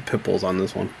go with the Pitbulls on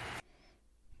this one.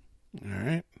 All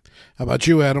right. How about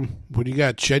you, Adam? What do you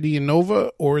got, Chetty and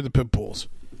Nova or the Pitbulls?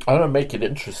 I'm going to make it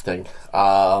interesting.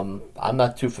 I'm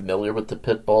not too familiar with the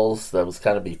Pitbulls. That was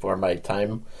kind of before my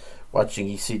time watching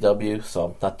ECW, so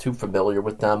I'm not too familiar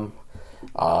with them.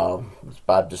 As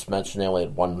Bob just mentioned, they only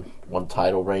had one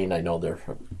title reign. I know they're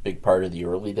a big part of the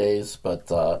early days,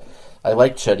 but I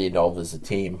like Chetty and Nova as a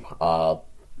team.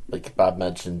 Like Bob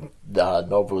mentioned,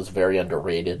 Nova was very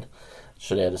underrated.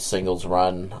 Should have had a singles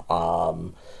run.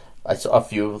 I saw a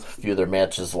few of their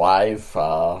matches live.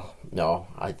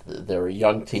 They're a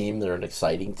young team. They're an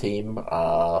exciting team.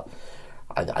 I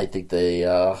think they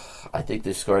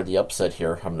scored the upset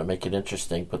here. I'm going to make it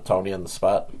interesting. Put Tony on the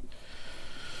spot.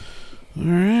 All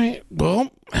right.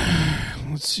 Well,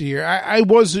 let's see here. I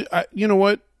was a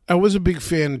big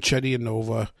fan of Chetty and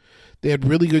Nova. They had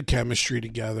really good chemistry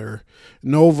together.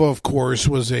 Nova, of course,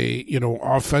 was a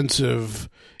offensive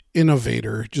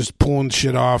innovator, just pulling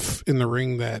shit off in the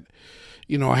ring that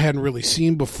I hadn't really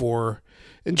seen before.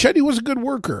 And Chetty was a good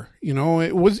worker. He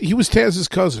was Taz's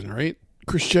cousin, right?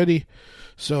 Chris Chetty.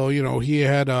 So he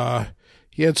had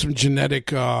some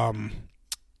genetic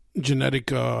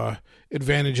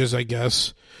advantages, I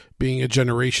guess, being a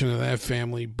generation of that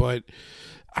family. But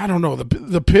I don't know, the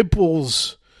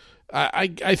Pitbulls.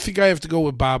 I think I have to go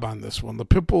with Bob on this one. The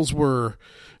Pitbulls were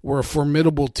a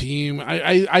formidable team.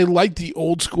 I like the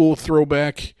old school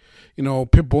throwback,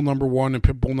 Pitbull number 1 and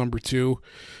Pitbull number 2.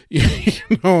 I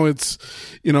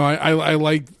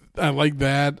like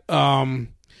that.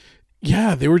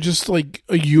 They were just like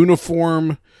a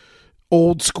uniform,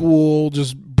 old school,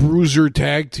 just bruiser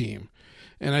tag team.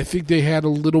 And I think they had a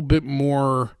little bit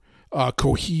more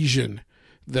cohesion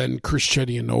than Chris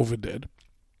Chetty and Nova did.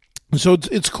 So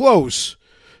it's close,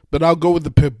 but I'll go with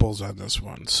the Pitbulls on this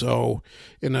one. So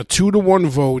in a 2-1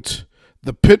 vote,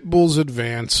 the Pitbulls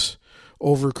advance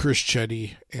over Chris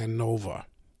Chetty and Nova.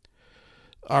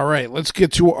 All right, let's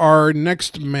get to our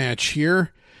next match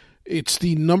here. It's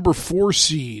the number 4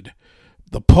 seed,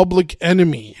 the Public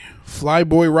Enemy,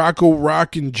 Flyboy Rocco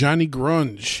Rock and Johnny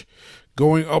Grunge,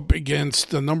 going up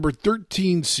against the number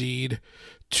 13 seed,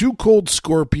 Too Cold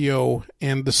Scorpio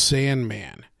and the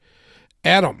Sandman.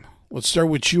 Adam, let's start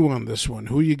with you on this one.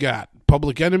 Who you got,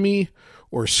 Public Enemy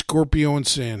or Scorpio and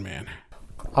Sandman?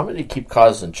 I'm going to keep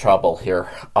causing trouble here.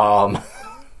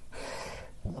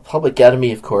 Public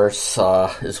Enemy, of course,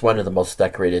 is one of the most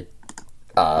decorated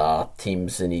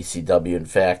teams in ECW. In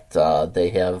fact, they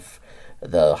have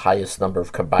the highest number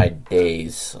of combined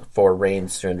days, 4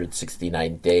 reigns,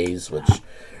 369 days, which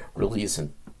really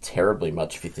isn't terribly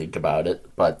much if you think about it.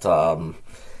 But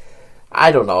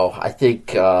I don't know. I think,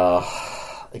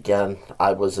 again,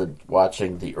 I wasn't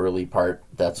watching the early part.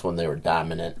 That's when they were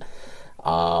dominant.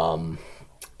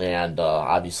 And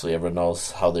obviously everyone knows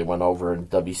how they went over in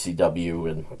WCW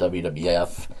and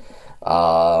WWF.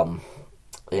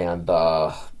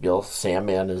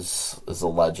 Sandman is a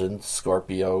legend.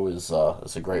 Scorpio is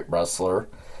a great wrestler.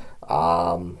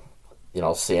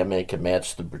 Sandman can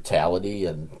match the brutality,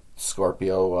 and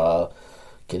Scorpio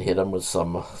can hit him with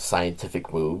some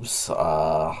scientific moves.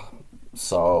 So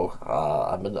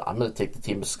I'm gonna take the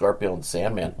team of Scorpio and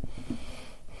Sandman.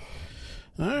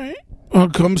 All right. Well,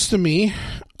 it comes to me.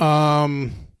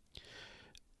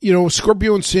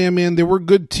 Scorpio and Sandman, they were a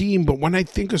good team, but when I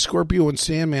think of Scorpio and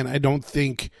Sandman, I don't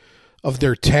think of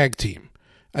their tag team.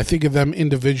 I think of them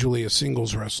individually as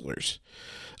singles wrestlers.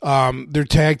 Their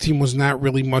tag team was not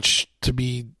really much to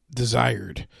be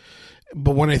desired.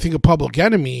 But when I think of Public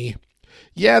Enemy,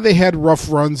 yeah, they had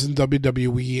rough runs in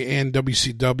WWE and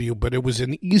WCW, but it was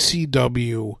in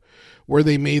ECW where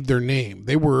they made their name.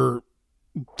 They were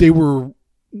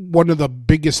one of the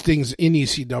biggest things in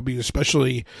ECW,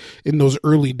 especially in those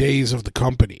early days of the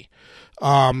company.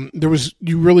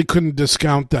 You really couldn't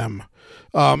discount them.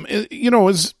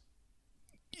 As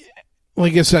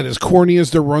like I said, as corny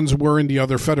as their runs were in the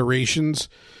other federations,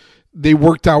 they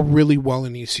worked out really well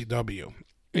in ECW.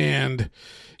 And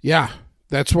yeah,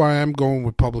 That's why I'm going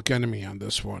with Public Enemy on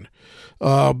this one.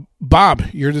 Bob,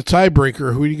 you're the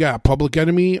tiebreaker. Who you got, Public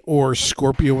Enemy or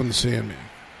Scorpio and the Sandman?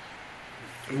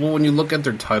 Well, when you look at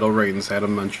their title reigns,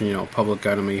 Adam mentioned, Public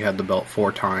Enemy had the belt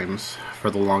 4 times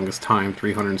for the longest time,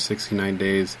 369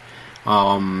 days.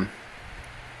 One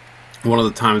of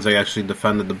the times they actually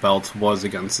defended the belts was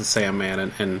against the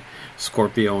Sandman and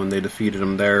Scorpio, and they defeated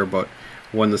him there. But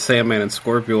when the Sandman and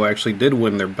Scorpio actually did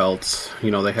win their belts,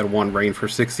 they had one reign for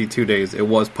 62 days. It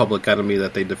was Public Enemy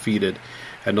that they defeated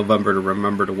in November to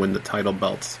remember to win the title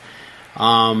belts.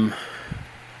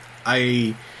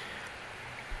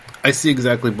 I see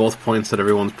exactly both points that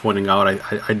everyone's pointing out.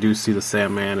 I do see the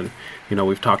Sandman, and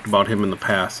we've talked about him in the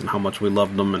past and how much we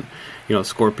loved him. And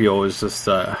Scorpio is just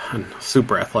a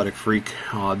super athletic freak,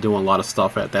 doing a lot of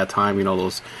stuff at that time.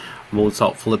 Those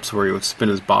moonsault flips where he would spin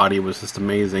his body was just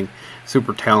amazing.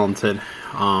 Super talented.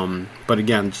 But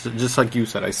again, just like you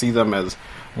said, I see them as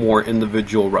more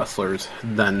individual wrestlers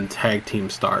than tag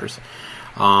team stars.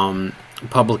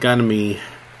 Public Enemy,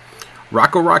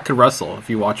 Rocco Rock could wrestle. If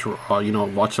you watch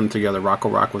them together, Rocco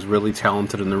Rock was really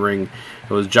talented in the ring.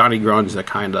 It was Johnny Grunge that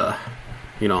kind of,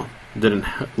 didn't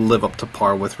live up to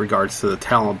par with regards to the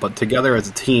talent. But together as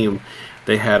a team,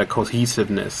 they had a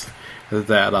cohesiveness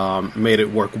that made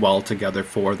it work well together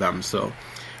for them. So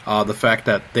the fact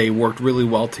that they worked really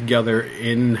well together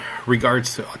in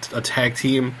regards to a tag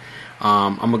team,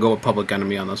 I'm going to go with Public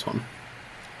Enemy on this one.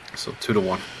 So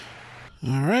 2-1.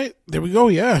 All right, there we go.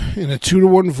 Yeah, in a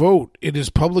 2-1 vote, it is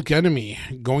Public Enemy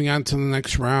going on to the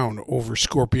next round over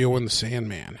Scorpio and the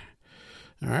Sandman.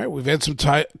 All right, we've had some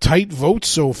tight votes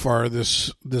so far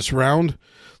this round.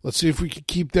 Let's see if we can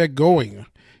keep that going.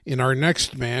 In our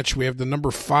next match, we have the number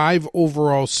 5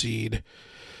 overall seed,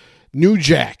 New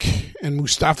Jack and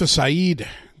Mustafa Saeed,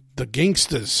 the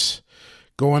Gangstas,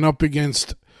 going up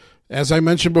against, as I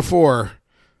mentioned before,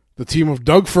 the team of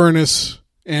Doug Furnas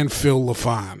and Phil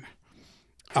LaFon.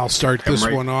 I'll start this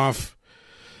one off.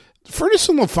 Furnas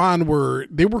and LaFon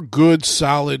were good,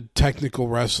 solid, technical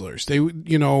wrestlers.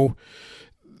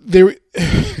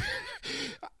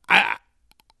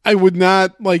 I would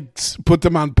not put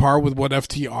them on par with what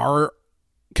FTR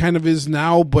kind of is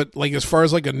now, but as far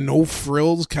as a no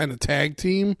frills kind of tag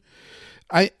team,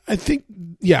 I think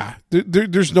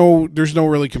there's no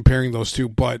really comparing those two.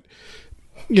 But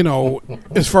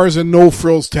as far as a no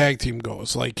frills tag team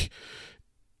goes,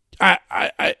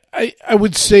 I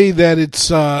would say that it's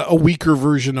a weaker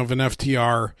version of an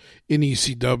FTR in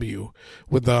ECW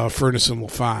with Furnas and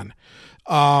LaFon.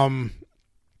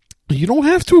 You don't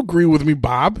have to agree with me,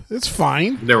 Bob. It's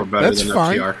fine. They were better than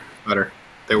FTR. Better.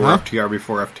 They were FTR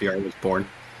before FTR was born.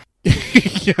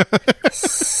 Yeah.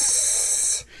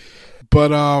 But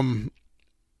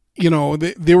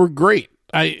they were great.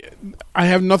 I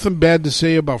have nothing bad to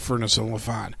say about Furnas and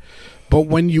LaFon. But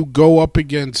when you go up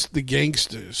against the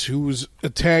Gangstas, who's a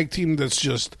tag team that's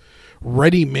just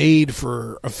ready-made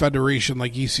for a federation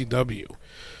like ECW,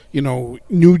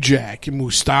 New Jack and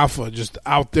Mustafa just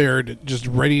out there just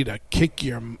ready to kick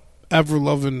your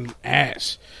ever-loving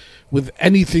ass with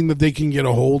anything that they can get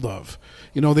a hold of.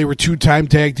 They were 2-time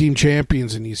tag team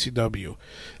champions in ECW.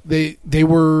 They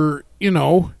were,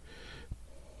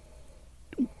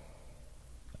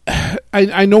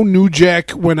 I know New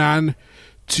Jack went on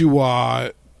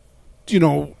to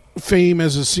fame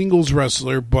as a singles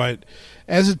wrestler, but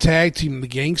as a tag team, the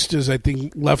Gangstas, I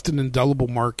think, left an indelible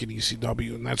mark in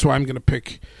ECW, and that's why I'm going to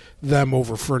pick them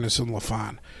over Furnas and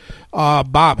LaFon.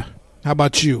 Bob, how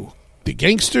about you? The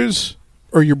Gangstas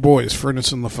or your boys,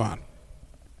 Furnas and LaFon?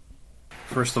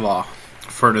 First of all,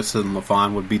 Furnas and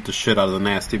LaFon would beat the shit out of the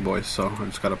Nasty Boys, so I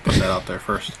just got to put that out there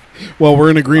first. Well, we're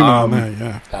in agreement on that,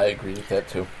 yeah. I agree with that,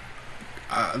 too.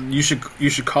 You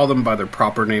should call them by their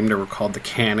proper name. They were called the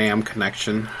Can-Am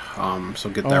Connection. So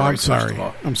get that right. First of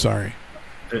all. I'm sorry.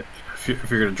 If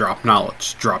you're going to drop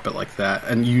knowledge, drop it like that.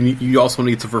 And you also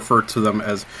need to refer to them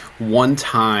as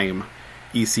one-time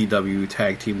ECW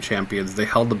Tag Team Champions. They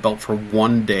held the belt for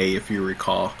one day, if you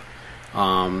recall.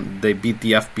 They beat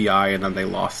the FBI and then they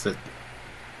lost it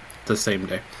the same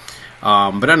day.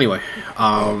 But anyway,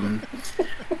 I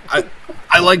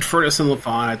liked Furnas and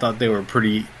LaFon. I thought they were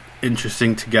pretty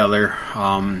interesting together.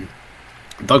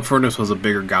 Doug Furnas was a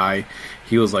bigger guy.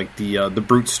 He was like the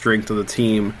brute strength of the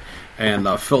team, and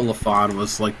Phil LaFon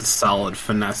was like the solid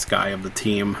finesse guy of the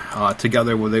team.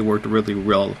 Together, where they worked really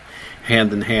real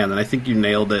hand in hand, and I think you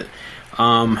nailed it.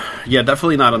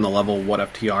 Definitely not on the level of what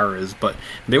FTR is, but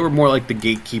they were more like the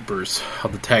gatekeepers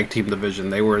of the tag team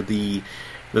division. They were the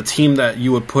team that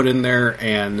you would put in there,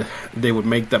 and they would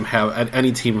make them have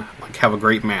any team have a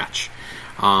great match.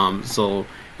 So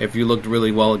if you looked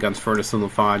really well against Furnas and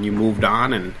LaFon, you moved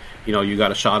on and, you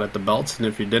got a shot at the belts, and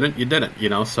if you didn't, you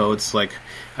didn't, So it's like,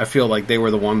 I feel like they were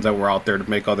the ones that were out there to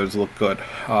make others look good.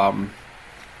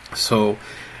 So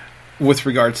with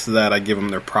regards to that, I give them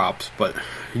their props. But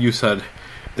you said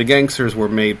the Gangsters were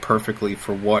made perfectly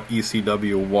for what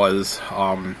ECW was.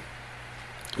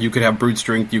 You could have brute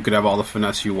strength, you could have all the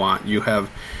finesse you want. You have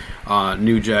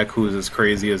New Jack, who's as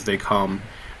crazy as they come.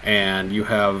 And you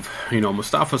have,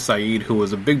 Mustafa Saeed, who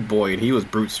was a big boy, and he was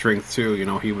brute strength too.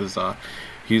 He was, a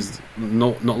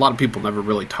lot of people never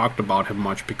really talked about him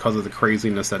much because of the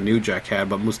craziness that New Jack had.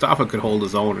 But Mustafa could hold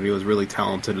his own, and he was really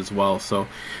talented as well. So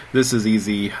this is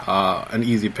an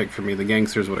easy pick for me. The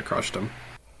Gangsters would have crushed him.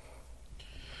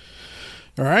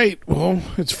 All right. Well,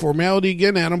 it's formality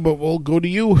again, Adam, but we'll go to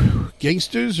you.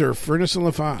 Gangsters or Furnas and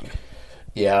LaFon?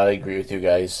 Yeah, I agree with you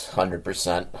guys, 100%.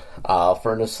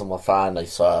 Furnas and LaFon, I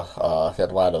saw, had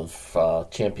a lot of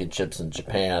championships in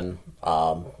Japan.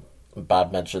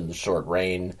 Bob mentioned the short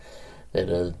reign. They had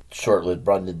a short-lived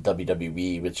run in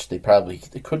WWE, which they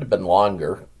could have been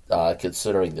longer,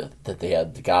 considering that they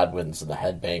had the Godwins and the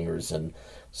Headbangers and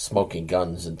Smoking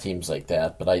Guns and teams like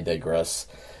that. But I digress.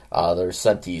 They were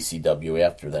sent to ECW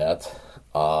after that.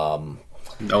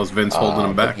 That was Vince holding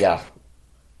them back. Yeah,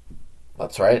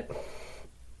 that's right.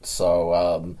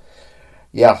 So,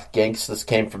 Gangsters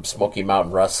came from Smoky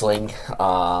Mountain Wrestling.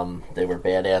 They were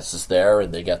badasses there,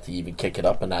 and they got to even kick it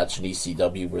up a notch in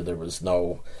ECW, where there was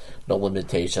no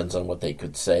limitations on what they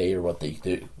could say or what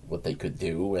they could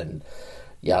do. And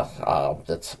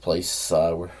that's a place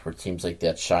where teams like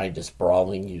that shine, just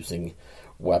brawling, using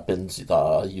weapons,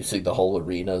 using the whole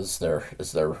arena as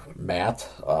their mat.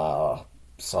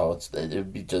 So it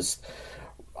would be just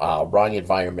wrong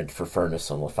environment for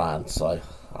Furnas and LaFon. So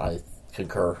I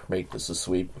concur. Make this a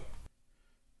sweep.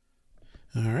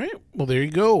 All right. Well, there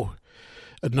you go.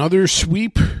 Another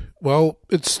sweep. Well,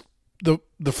 it's the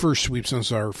first sweep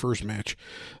since our first match.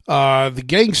 The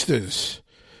Gangsters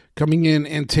coming in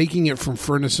and taking it from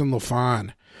Furnas and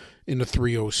LaFon in a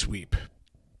 3-0 sweep.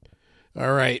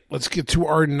 All right. Let's get to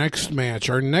our next match.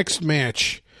 Our next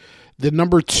match, the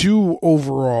number 2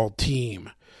 overall team,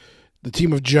 the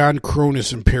team of John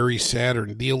Cronus and Perry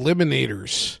Saturn, the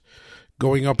Eliminators,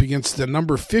 going up against the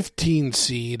number 15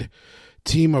 seed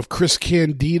team of Chris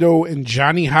Candido and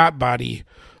Johnny Hotbody,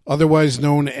 otherwise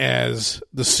known as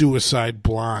the Suicide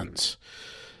Blondes.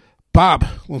 Bob,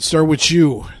 let's start with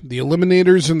you. The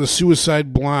Eliminators and the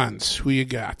Suicide Blondes. Who you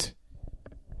got?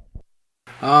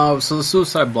 So the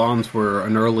Suicide Blondes were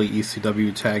an early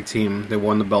ECW tag team. They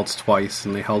won the belts twice,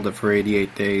 and they held it for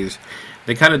 88 days.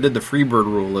 They kind of did the Freebird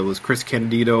rule. It was Chris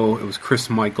Candido, it was Chris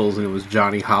Michaels, and it was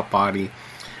Johnny Hotbody.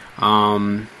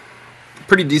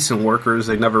 Pretty decent workers.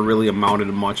 They never really amounted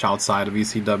to much outside of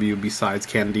ECW besides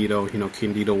Candido.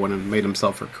 Candido went and made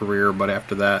himself a career, but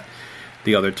after that,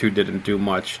 the other two didn't do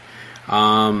much.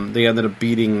 They ended up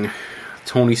beating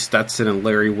Tony Stetson and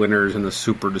Larry Winters and the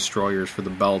Super Destroyers for the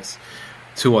belts.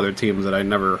 Two other teams that I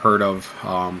never heard of,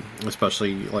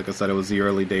 especially, like I said, it was the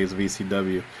early days of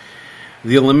ECW.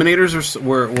 The Eliminators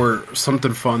were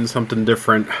something fun, something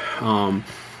different.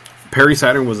 Perry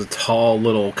Saturn was a tall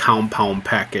little compound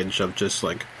package of just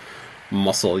like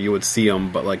muscle. You would see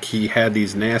him, but like he had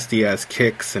these nasty ass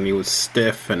kicks, and he was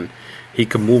stiff, and he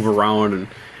could move around.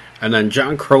 And then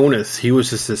John Cronus, he was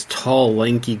just this tall,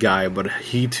 lanky guy, but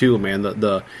he too, man,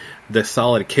 the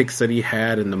solid kicks that he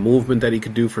had and the movement that he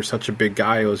could do for such a big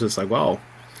guy, it was just like, wow,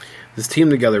 this team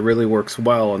together really works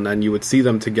well. And then you would see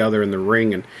them together in the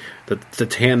ring, and the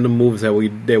tandem moves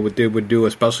that they would do,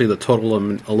 especially the total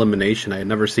elimination. I had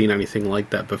never seen anything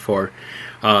like that before.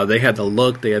 They had the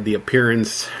look, they had the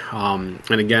appearance, and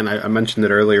again, I mentioned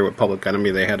it earlier with Public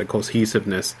Enemy, they had a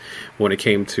cohesiveness when it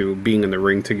came to being in the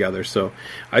ring together. So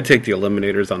I take the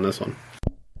Eliminators on this one.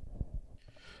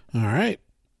 All right.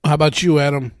 How about you,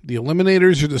 Adam? The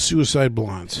Eliminators or the Suicide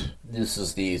Blondes? This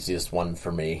is the easiest one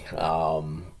for me.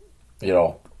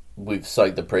 We've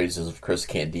sung the praises of Chris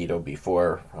Candido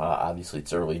before. Obviously,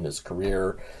 it's early in his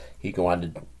career. He go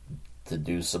on to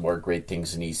do some more great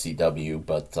things in ECW,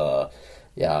 but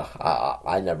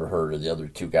I never heard of the other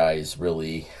two guys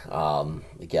really.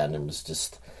 Again, it was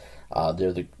just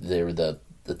they were at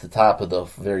the top of the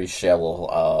very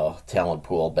shallow talent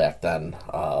pool back then.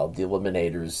 The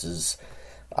Eliminators is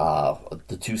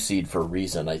the 2 seed for a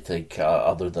reason, I think,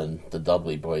 other than the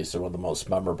Dudley Boys. They're one of the most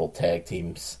memorable tag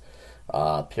teams.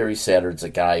 Perry Saturn's a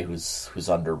guy who's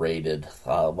underrated.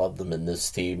 Loved him in this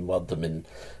team, loved him in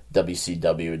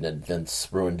WCW, and then Vince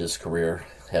ruined his career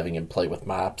having him play with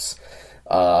Mops,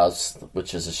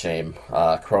 which is a shame.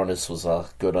 Cronus was a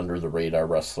good under-the-radar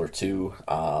wrestler too.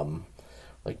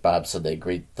 like Bob said, they had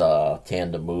great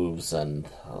tandem moves, and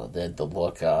they had the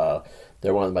look.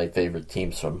 They're one of my favorite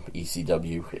teams from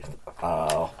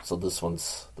ECW. So this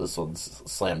one's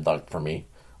slam dunk for me.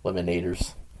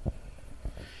 Eliminators.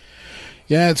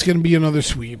 Yeah, it's going to be another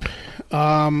sweep.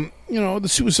 The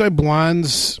Suicide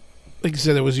Blondes, like I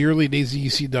said, it was the early days of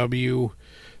ECW.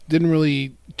 Didn't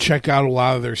really check out a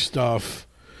lot of their stuff.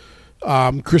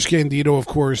 Chris Candido, of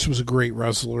course, was a great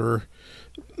wrestler.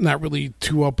 Not really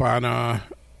too up on,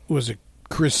 was it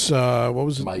Chris, what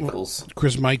was it? Michaels.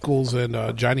 Chris Michaels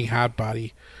and Johnny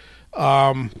Hotbody.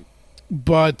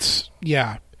 But,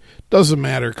 yeah, doesn't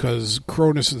matter because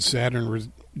Cronus and Saturn were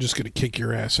just going to kick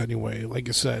your ass anyway. Like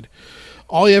I said,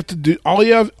 all you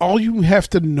have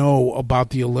to know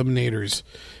about the Eliminators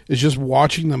is just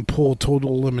watching them pull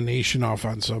total elimination off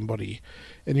on somebody,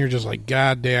 and you're just like,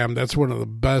 God damn, that's one of the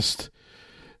best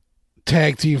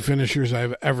tag team finishers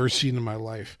I've ever seen in my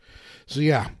life. So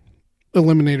yeah,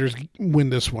 Eliminators win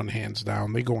this one hands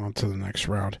down. They go on to the next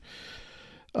round.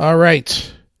 All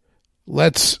right,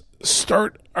 let's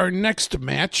start our next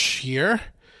match here.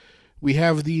 We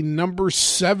have the number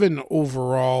 7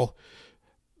 overall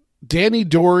Danny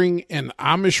Doring and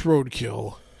Amish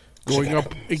Roadkill going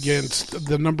up against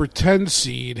the number 10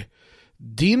 seed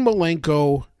Dean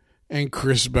Malenko and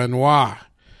Chris Benoit.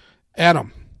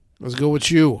 Adam, let's go with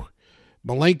you.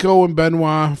 Malenko and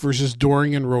Benoit versus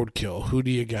Doring and Roadkill. Who do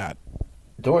you got?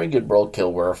 Doring and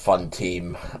Roadkill were a fun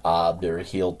team. They're a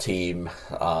heel team.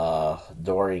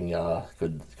 Doring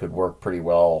could work pretty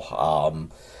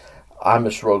well.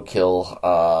 Amish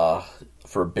Roadkill,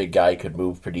 for a big guy, could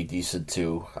move pretty decent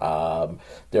too.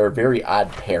 They're a very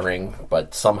odd pairing,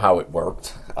 but somehow it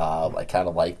worked. I kind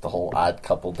of like the whole odd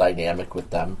couple dynamic with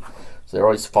them. So they're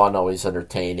always fun, always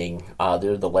entertaining.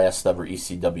 They're the last ever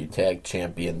ECW tag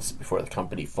champions before the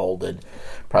company folded.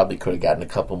 Probably could have gotten a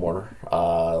couple more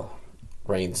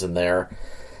reigns in there.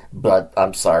 But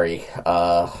I'm sorry.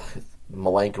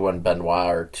 Malenko and Benoit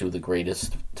are two of the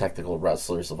greatest technical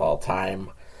wrestlers of all time.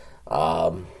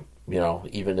 Even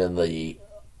in the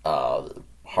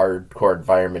hardcore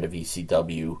environment of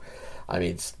ECW, I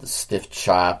mean, it's the stiff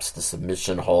chops, the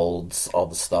submission holds, all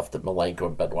the stuff that Malenko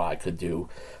and Benoit could do,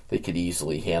 they could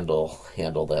easily handle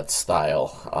that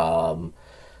style.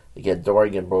 Again,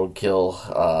 Doring and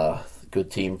Roadkill, good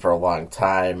team for a long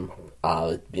time.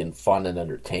 It's been fun and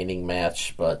entertaining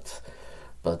match, but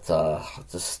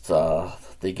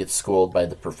they get schooled by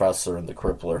the Professor and the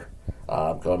Crippler.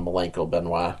 Going Malenko,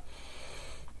 Benoit.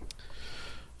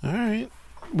 All right.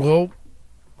 Well,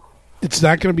 it's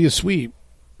not going to be a sweep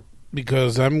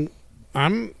because I'm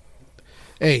going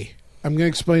to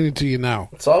explain it to you now.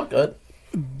 It's all good.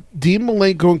 Dean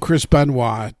Malenko and Chris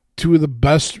Benoit, two of the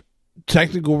best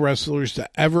technical wrestlers to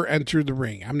ever enter the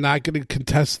ring. I'm not going to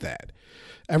contest that.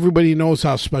 Everybody knows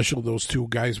how special those two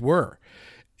guys were.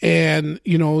 And,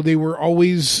 they were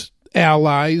always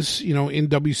allies, in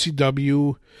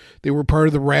WCW. They were part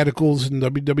of the Radicals in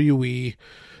WWE.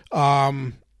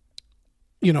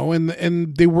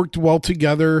 And they worked well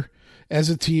together as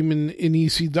a team in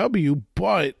ECW.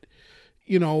 But,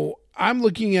 I'm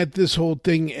looking at this whole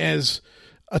thing as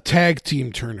a tag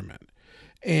team tournament.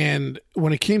 And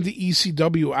when it came to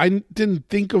ECW, I didn't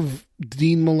think of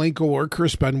Dean Malenko or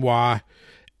Chris Benoit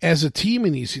as a team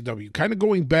in ECW. Kind of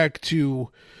going back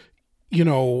to,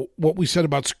 what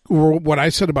I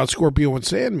said about Scorpio and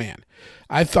Sandman.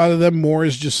 I thought of them more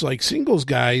as just like singles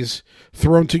guys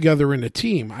thrown together in a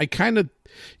team. I kind of,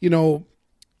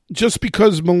 just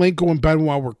because Malenko and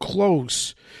Benoit were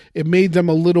close, it made them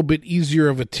a little bit easier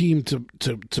of a team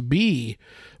to be.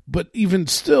 But even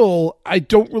still, I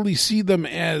don't really see them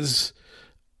as,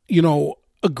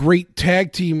 a great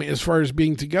tag team as far as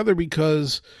being together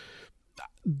because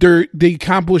they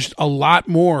accomplished a lot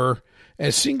more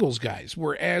as singles guys.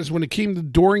 Whereas when it came to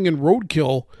Doring and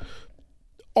Roadkill,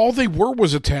 all they were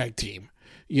was a tag team.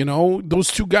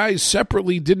 Those two guys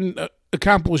separately didn't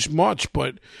accomplish much,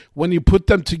 but when you put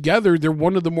them together, they're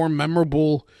one of the more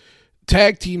memorable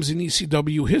tag teams in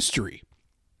ECW history.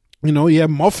 You have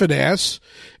Muffin Ass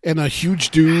and a huge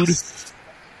dude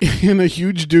in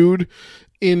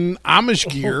Amish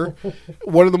gear,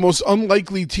 one of the most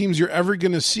unlikely teams you're ever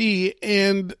going to see,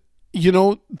 and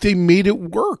they made it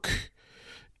work.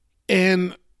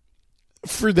 And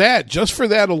just for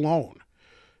that alone,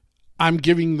 I'm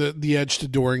giving the edge to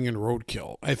Doring and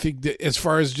Roadkill. I think that as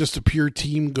far as just a pure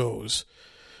team goes,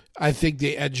 I think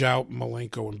they edge out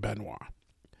Malenko and Benoit.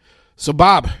 So,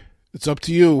 Bob, it's up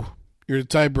to you. You're the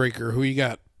tiebreaker. Who you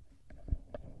got?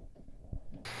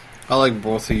 I like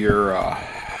both of your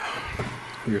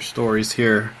stories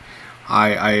here.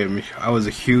 I was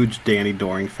a huge Danny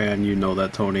Doring fan. You know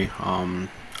that, Tony.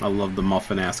 I love the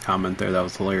muffin ass comment there. That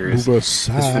was hilarious. Move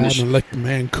aside and let the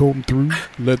man come through.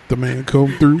 Let the man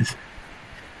come through.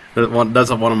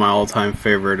 That's one of my all-time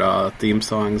favorite theme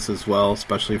songs as well,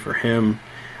 especially for him.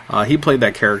 He played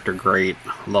that character great.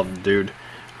 Love the dude.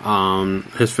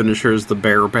 His finishers, the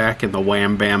bareback and the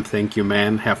wham bam thank you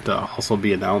man, have to also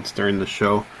be announced during the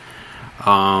show.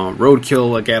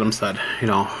 Roadkill, like Adam said,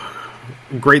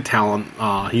 great talent.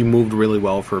 He moved really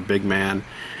well for a big man.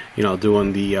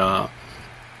 Doing the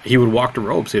he would walk the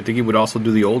ropes. I think he would also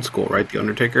do the old school, right? The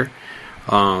Undertaker.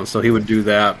 So he would do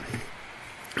that.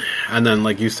 And then,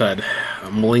 like you said,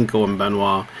 Malenko and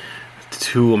Benoit,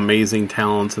 two amazing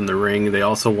talents in the ring. They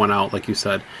also went out, like you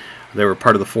said, they were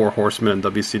part of the Four Horsemen in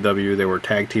WCW. They were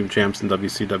tag team champs in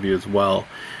WCW as well.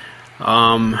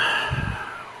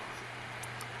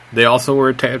 They also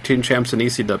were tag team champs in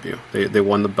ECW. They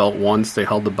won the belt once. They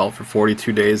held the belt for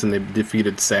 42 days, and they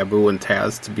defeated Sabu and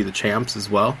Taz to be the champs as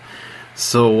well.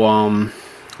 So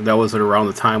that was around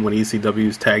the time when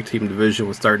ECW's tag team division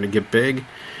was starting to get big.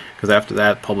 Because after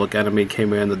that, Public Enemy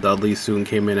came in, the Dudleys soon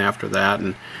came in after that,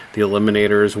 and the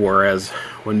Eliminators, whereas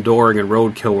when Doring and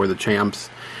Roadkill were the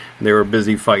champs, they were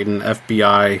busy fighting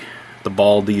FBI, the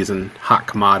Baldies, and Hot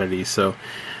Commodities. So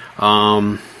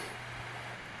I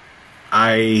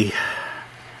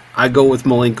go with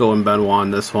Malenko and Benoit on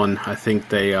this one. I think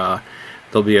they'll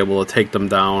be able to take them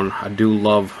down. I do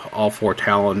love all four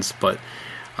talents, but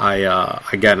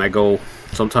I go.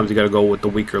 Sometimes you got to go with the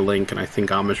weaker link, and I think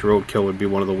Amish Roadkill would be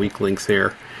one of the weak links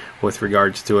here with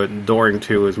regards to it. Doring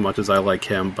too, as much as I like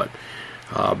him, but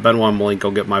Benoit and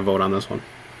Malenko get my vote on this one.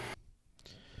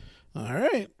 All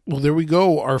right. Well, there we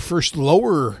go. Our first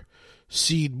lower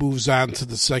seed moves on to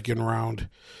the second round.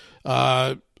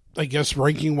 I guess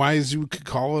ranking-wise, you could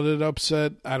call it an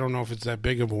upset. I don't know if it's that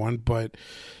big of one, but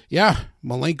yeah,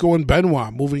 Malenko and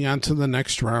Benoit moving on to the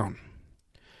next round.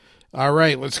 All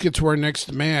right, let's get to our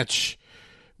next match.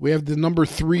 We have the number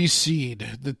 3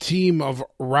 seed, the team of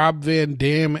Rob Van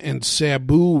Dam and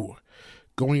Sabu,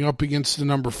 going up against the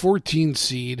number 14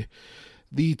 seed,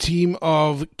 the team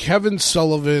of Kevin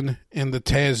Sullivan and the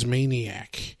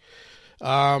Tasmaniac.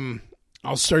 I'll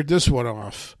start this one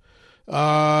off.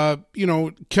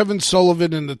 Kevin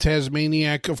Sullivan and the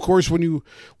Tasmaniac, of course, when you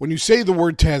say the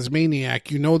word Tasmaniac,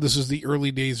 this is the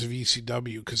early days of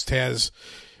ECW, because Taz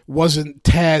wasn't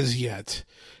Taz yet.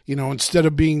 Instead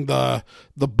of being the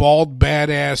bald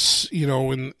badass,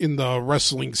 in the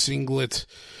wrestling singlet,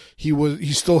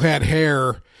 he still had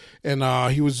hair, and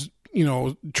he was,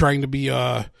 trying to be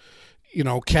a,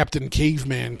 Captain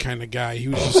Caveman kind of guy. He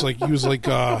was like,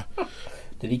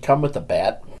 Did he come with a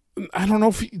bat? I don't know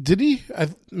if did he?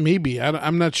 Maybe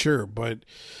I'm not sure, but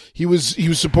he was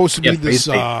supposed to be this.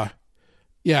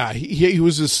 He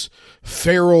was this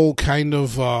feral kind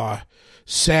of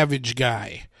savage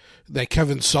guy that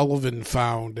Kevin Sullivan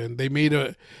found, and they made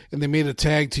a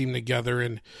tag team together.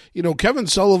 And Kevin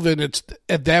Sullivan, it's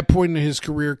at that point in his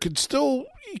career, could still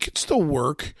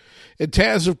work. And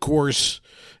Taz, of course,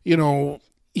 even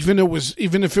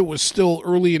if it was still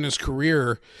early in his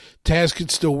career, Taz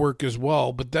could still work as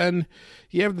well. But then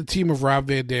you have the team of Rob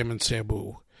Van Dam and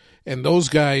Sabu, and those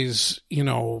guys,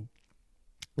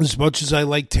 as much as I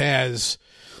like Taz,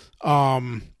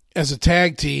 as a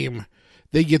tag team,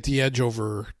 they get the edge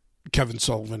over Kevin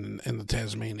Sullivan and the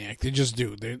Tasmaniac. They just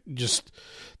do. They just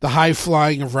the high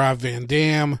flying of Rob Van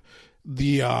Dam,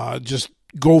 the just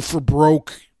go for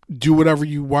broke, do whatever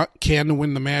you can to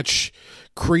win the match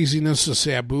craziness of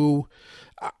Sabu.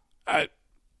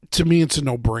 To me, it's a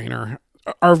no-brainer.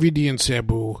 RVD and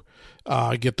Sabu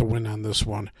get the win on this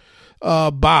one.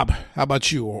 Bob, how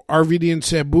about you? RVD and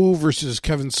Sabu versus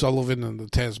Kevin Sullivan and the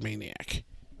Tasmaniac.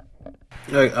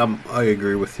 I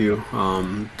agree with you.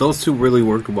 Those two really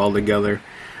worked well together.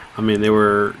 I mean, they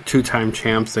were two-time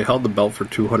champs. They held the belt for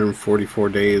 244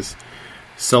 days.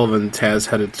 Sullivan and Taz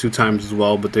had it 2 times as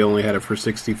well, but they only had it for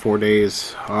 64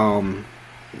 days.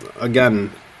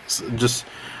 Again, just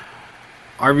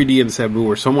RVD and Sabu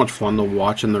were so much fun to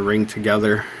watch in the ring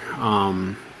together.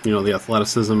 The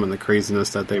athleticism and the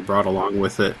craziness that they brought along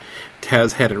with it.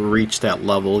 Taz hadn't reached that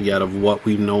level yet of what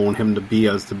we've known him to be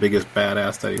as the biggest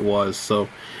badass that he was. So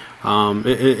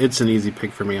it's an easy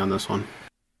pick for me on this one.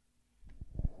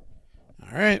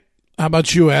 All right. How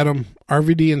about you, Adam?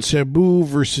 RVD and Sabu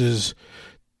versus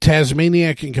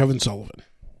Tasmaniac and Kevin Sullivan.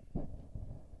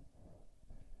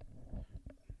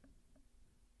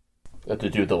 Have to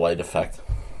do the light effect.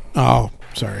 Oh,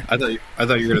 sorry. I thought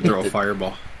you were going to throw a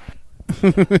fireball.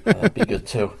 That'd be good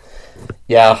too.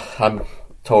 Yeah, I'm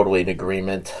totally in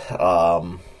agreement.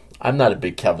 I'm not a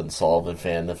big Kevin Sullivan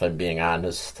fan, if I'm being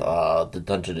honest. The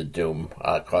Dungeon of Doom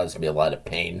caused me a lot of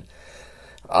pain.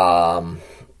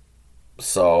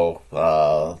 So,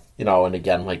 and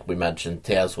again, like we mentioned,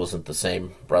 Taz wasn't the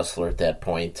same wrestler at that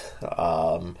point.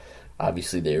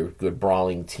 Obviously, they were a good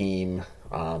brawling team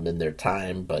in their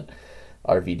time, but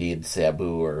RVD and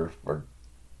Sabu are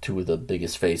two of the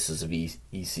biggest faces of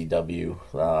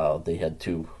ECW. They had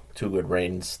two good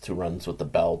reigns, 2 runs with the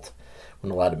belt,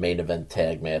 won a lot of main event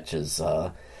tag matches.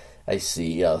 I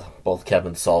see both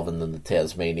Kevin Sullivan and the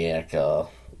Tasmaniac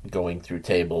going through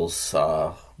tables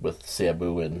with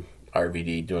Sabu and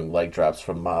RVD doing leg drops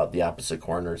from the opposite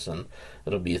corners, and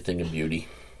it'll be a thing of beauty.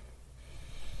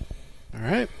 All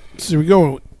right, so here we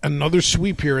go. Another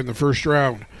sweep here in the first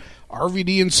round.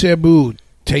 RVD and Sabu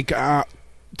take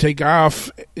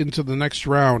off into the next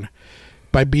round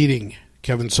by beating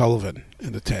Kevin Sullivan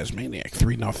and the Tasmaniac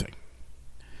 3-0.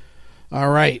 All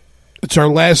right, it's our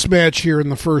last match here in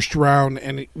the first round,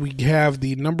 and we have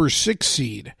the number 6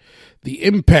 seed, the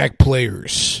Impact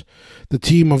Players, the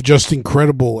team of Just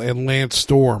Incredible and Lance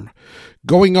Storm,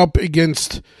 going up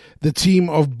against the team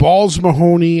of Balls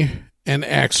Mahoney and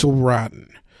Axel Rotten.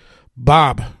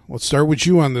 Bob, let's start with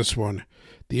you on this one.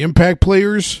 The Impact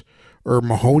Players or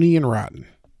Mahoney and Rotten?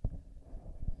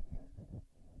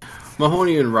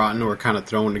 Mahoney and Rotten were kind of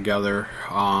thrown together.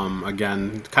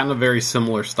 Again, kind of very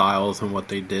similar styles in what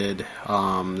they did.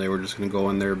 They were just going to go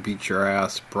in there, beat your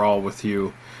ass, brawl with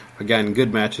you. Again,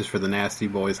 good matches for the Nasty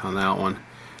Boys on that one.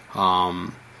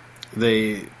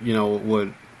 They,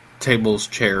 would tables,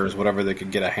 chairs, whatever they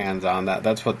could get a hands on.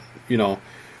 That's what,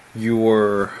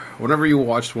 whenever you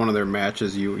watched one of their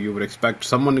matches, you would expect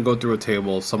someone to go through a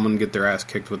table, someone get their ass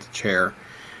kicked with a chair.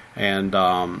 And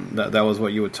that was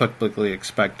what you would typically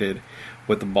expected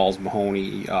with the Balls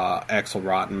Mahoney Axel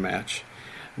Rotten match.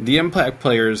 The Impact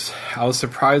Players, I was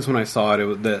surprised when I saw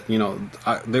it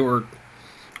that they were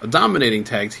a dominating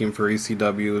tag team for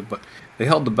ECW, but they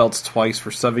held the belts twice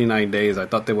for 79 days. I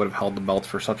thought they would have held the belts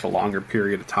for such a longer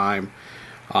period of time.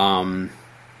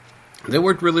 They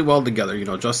worked really well together.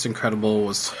 Just Incredible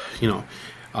was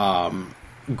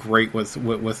great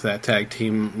with that tag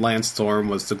team. Lance Storm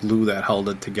was the glue that held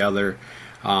it together.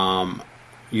 Credible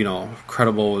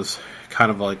was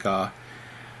kind of like I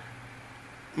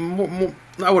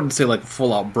wouldn't say like a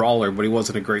full-out brawler, but he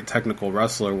wasn't a great technical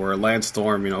wrestler, where Lance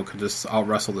Storm, could just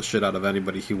out-wrestle the shit out of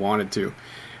anybody he wanted to.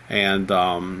 And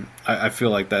I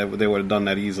feel like that they would have done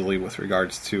that easily with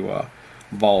regards to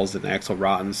Balls and Axel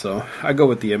Rotten. So I go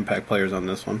with the Impact Players on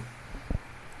this one.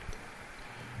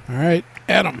 All right,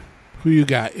 Adam, who you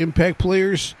got? Impact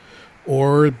Players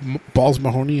or Balls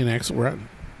Mahoney and Axel Rotten?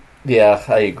 Yeah,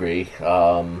 I agree.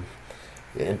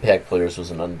 The Impact Players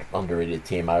was an underrated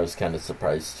team. I was kind of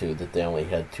surprised, too, that they only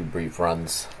had 2 brief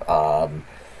runs.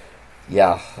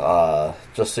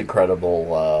 Just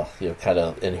Incredible, kind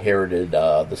of inherited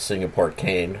the Singapore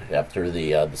Cane after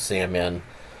the Sandman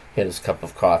had his cup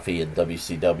of coffee in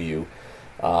WCW.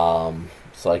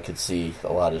 So I could see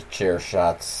a lot of chair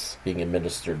shots being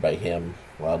administered by him,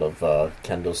 a lot of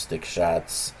kendo stick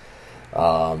shots.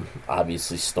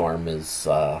 Obviously, Storm is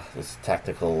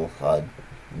technical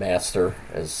master,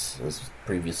 as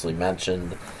previously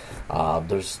mentioned.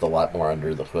 There's just a lot more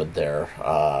under the hood there.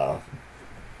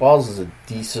 Balls is a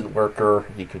decent worker.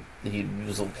 He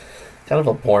was kind of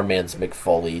a poor man's Mick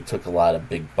Foley. He took a lot of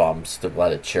big bumps, took a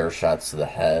lot of chair shots to the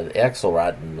head. Axel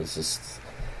Rotten was just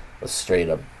a straight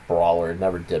up brawler.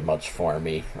 Never did much for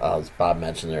me. As Bob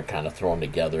mentioned, they're kind of thrown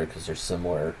together because they're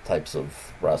similar types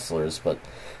of wrestlers, but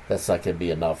that's not going to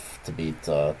be enough to beat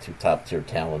 2 top tier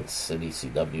talents in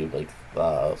ECW like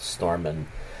Storm and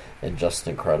Just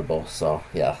Incredible. So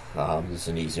yeah, this is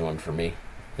an easy one for me.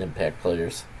 Impact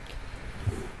Players.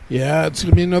 Yeah, it's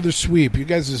going to be another sweep. You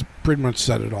guys just pretty much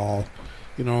said it all.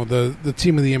 The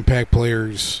team of the Impact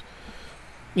Players,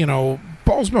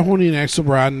 Balls Mahoney and Axel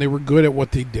Rotten, they were good at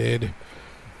what they did,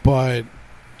 but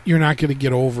you're not going to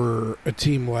get over a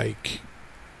team like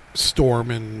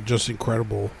Storm and Just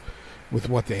Incredible with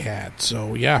what they had.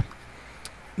 So, yeah,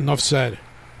 enough said.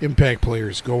 Impact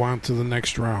Players go on to the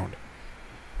next round.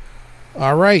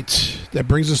 All right, that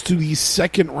brings us to the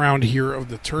second round here of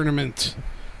the tournament,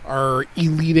 our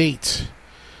Elite Eight.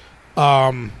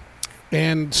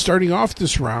 And starting off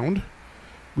this round,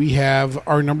 we have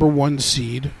our number 1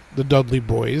 seed, the Dudley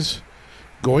Boys,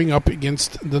 going up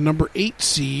against the number 8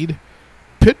 seed,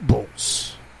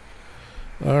 Pitbulls.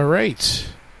 All right.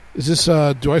 Is this,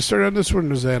 do I start on this one, or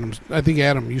does Adam? I think,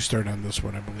 Adam, you start on this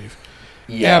one, I believe.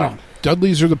 Yeah. Adam,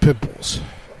 Dudleys or the Pitbulls?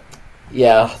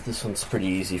 Yeah, this one's pretty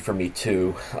easy for me,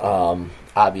 too.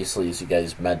 Obviously, as you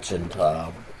guys mentioned,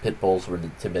 Pitbulls were an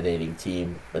intimidating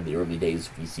team in the early days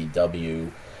of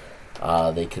ECW.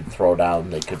 They could throw down,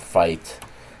 they could fight.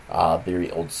 Very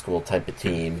old school type of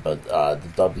team, but the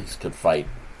Dudleys could fight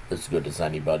as good as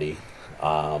anybody.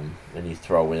 And you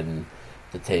throw in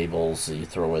the tables, you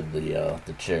throw in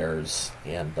the chairs,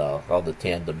 and all the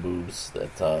tandem moves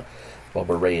that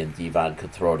Bubba Ray and Devon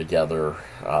could throw together.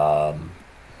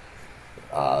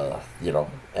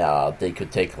 They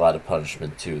could take a lot of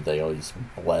punishment too. They always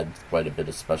bled quite a bit,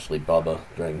 especially Bubba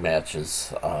during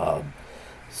matches.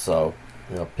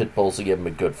 Pitbulls will give him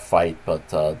a good fight, but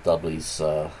Dudley's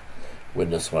win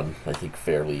this one, I think,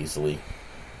 fairly easily.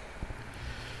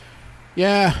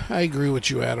 Yeah, I agree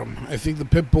with you, Adam. I think the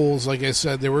Pitbulls, like I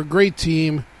said, they were a great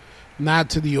team, not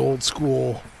to the old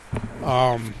school,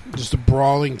 just a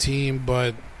brawling team,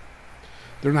 but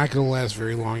they're not going to last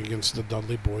very long against the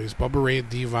Dudley boys. Bubba Ray and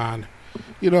Devon,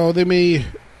 they may,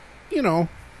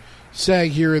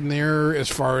 sag here and there as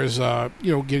far as,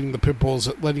 getting the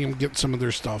Pitbulls, letting them get some of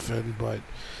their stuff in, but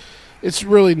it's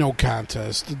really no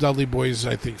contest. The Dudley boys,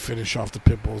 I think, finish off the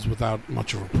Pitbulls without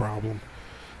much of a problem.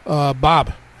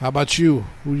 Bob, how about you?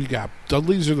 Who you got,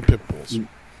 Dudleys or the Pitbulls?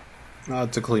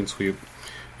 It's a clean sweep.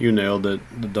 You nailed it.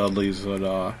 The Dudleys would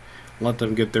let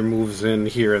them get their moves in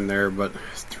here and there, but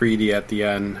 3D at the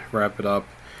end, wrap it up,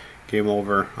 game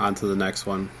over, on to the next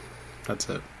one. That's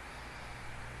it.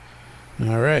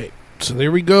 All right, so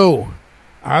there we go.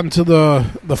 On to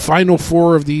the final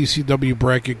four of the ECW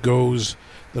bracket goes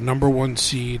the number 1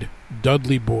 seed,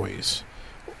 Dudley Boys,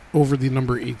 over the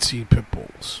number 8 seed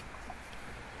Pitbulls.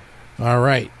 All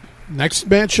right, next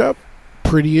matchup,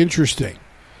 pretty interesting.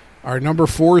 Our number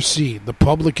 4 seed, the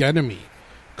Public Enemy,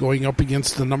 going up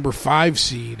against the number 5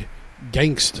 seed,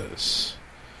 Gangstas.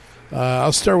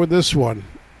 I'll start with this one.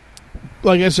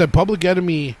 Like I said, Public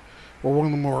Enemy were one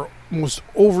of the most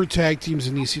over tag teams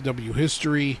in ECW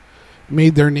history.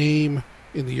 Made their name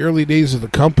in the early days of the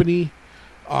company.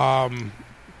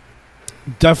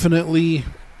 Definitely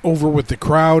over with the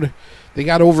crowd. They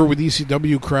got over with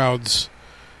ECW crowds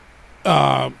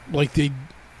like they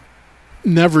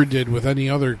never did with any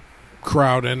other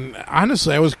crowd, and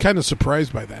honestly I was kind of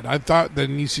surprised by that. I thought that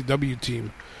an ECW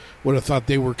team would have thought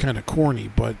they were kind of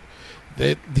corny, but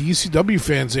the ECW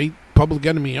fans ate Public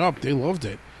Enemy up. They loved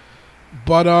it.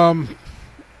 But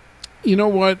you know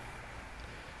what,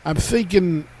 I'm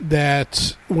thinking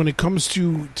that when it comes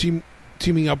to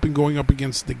teaming up and going up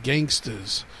against the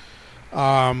Gangstas,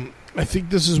 I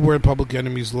think this is where Public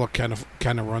Enemy's luck kind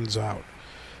of runs out.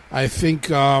 I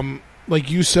think like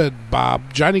you said,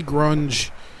 Bob, Johnny Grunge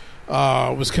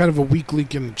was kind of a weak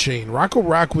link in the chain. Rocco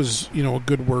Rock was, a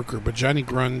good worker, but Johnny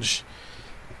Grunge,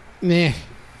 he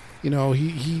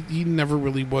never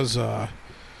really was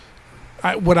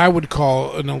what I would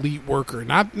call an elite worker.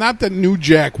 Not that New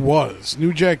Jack was.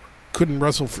 New Jack couldn't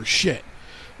wrestle for shit,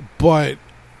 but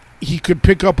he could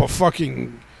pick up a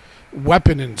fucking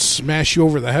weapon and smash you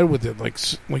over the head with it like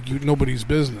nobody's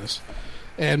business.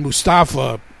 And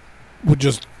Mustafa would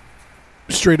just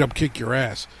straight up kick your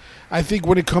ass. I think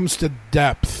when it comes to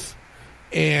depth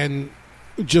and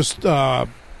just, the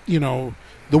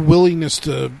willingness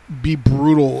to be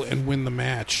brutal and win the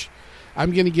match,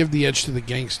 I'm going to give the edge to the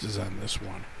Gangstas on this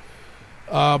one.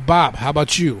 Bob, how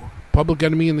about you? Public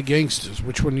Enemy and the Gangstas.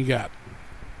 Which one you got?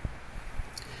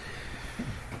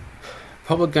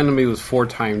 Public Enemy was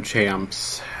 4-time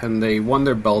champs, and they won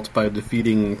their belts by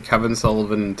defeating Kevin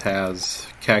Sullivan and Taz,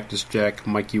 Cactus Jack,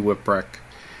 Mikey Whipwreck,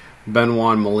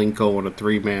 Benoit and Malenko in a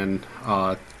 3-man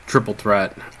triple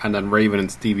threat, and then Raven and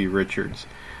Stevie Richards.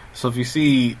 So if you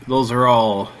see, those are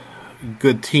all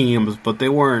good teams, but they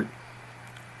weren't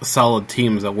solid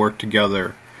teams that worked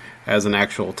together as an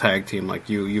actual tag team, like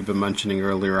you've been mentioning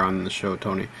earlier on in the show,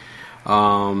 Tony.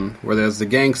 Whereas the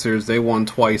Gangsters, they won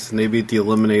twice, and they beat the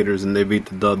Eliminators, and they beat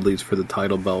the Dudleys for the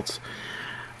title belts.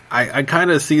 I kind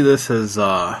of see this as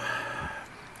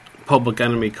Public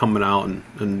Enemy coming out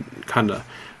and kind of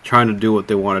trying to do what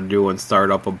they want to do and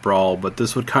start up a brawl, but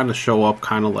this would kind of show up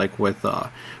kind of like with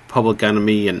Public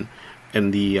Enemy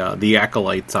and the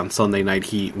Acolytes on Sunday Night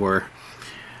Heat, where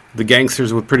the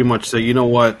Gangsters would pretty much say, you know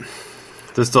what,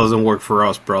 this doesn't work for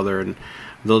us, brother, and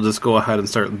they'll just go ahead and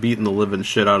start beating the living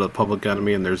shit out of the Public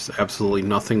Enemy, and there's absolutely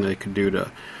nothing they could do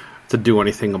to do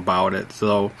anything about it.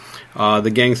 So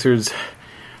the Gangsters,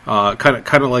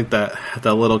 kind of like that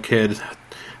little kid,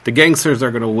 the Gangsters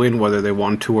are going to win whether they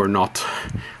want to or not.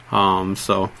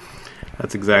 So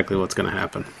that's exactly what's going to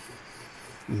happen.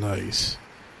 Nice.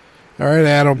 All right,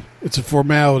 Adam, it's a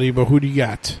formality, but who do you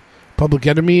got? Public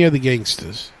Enemy or the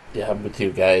Gangstas? Yeah, I'm with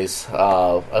you guys.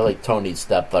 I like Tony's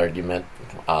depth argument.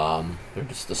 They're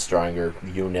just a stronger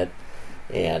unit,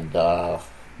 and that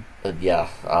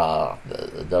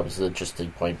was an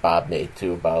interesting point Bob made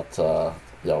too about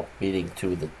beating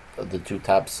the two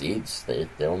top seeds. They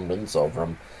own wins over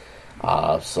them.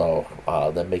 So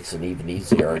that makes an even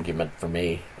easier argument for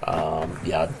me.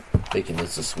 Yeah, I'm thinking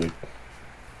this a sweep.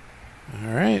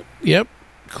 All right. Yep.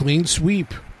 Clean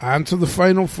sweep. On to the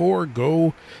Final Four.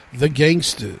 Go the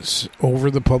Gangstas over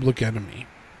the Public Enemy.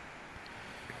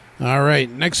 All right.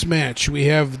 Next match, we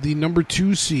have the number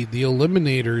 2 seed, the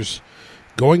Eliminators,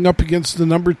 going up against the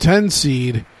number 10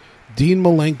 seed, Dean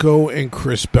Malenko and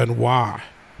Chris Benoit.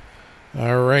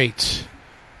 All right.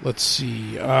 Let's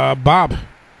see. Bob,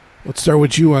 let's start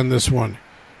with you on this one.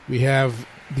 We have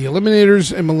the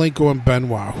Eliminators and Malenko and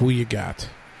Benoit. Who you got?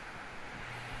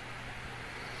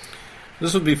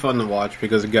 This would be fun to watch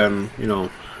because, again,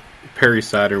 Perry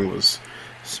Saturn was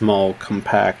small,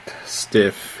 compact,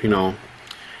 stiff. He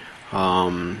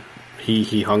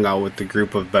hung out with the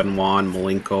group of Benoit and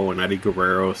Malenko and Eddie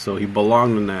Guerrero, so he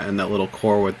belonged in that little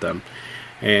core with them.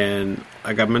 And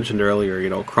like I mentioned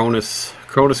earlier, Cronus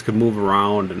could move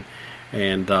around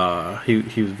and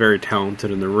he was very talented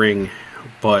in the ring,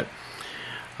 but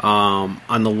on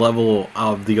the level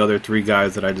of the other 3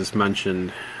 guys that I just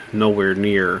mentioned, nowhere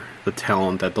near the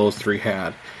talent that those 3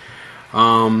 had.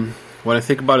 When I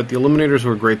think about it, the Eliminators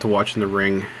were great to watch in the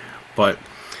ring, but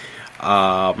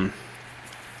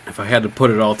if I had to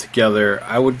put it all together,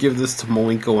 I would give this to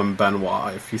Malenko and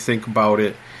Benoit. If you think about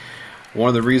it, one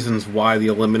of the reasons why the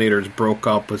Eliminators broke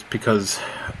up was because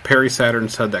Perry Saturn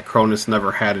said that Cronus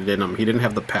never had it in him. He didn't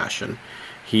have the passion.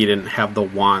 He didn't have the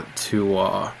want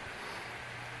to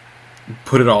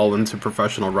put it all into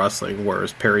professional wrestling,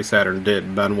 whereas Perry Saturn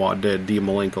did, Benoit did, Dean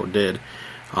Malenko did.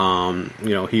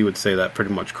 He would say that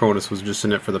pretty much Cronus was just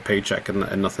in it for the paycheck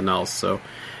and nothing else. So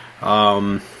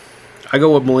I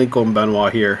go with Malenko and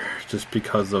Benoit here just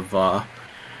because of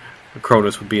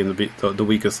Cronus would be in the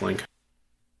weakest link.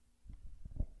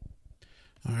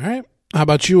 All right. How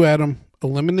about you, Adam?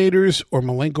 Eliminators or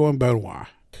Malenko and Benoit?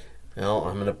 Well,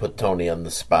 I'm going to put Tony on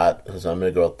the spot because I'm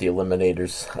going to go with the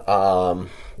Eliminators.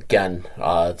 Again,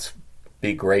 it's be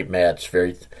a great match,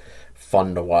 very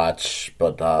fun to watch,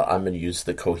 but I'm going to use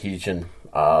the cohesion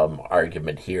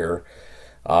argument here.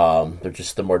 They're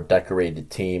just a more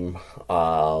decorated team.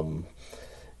 And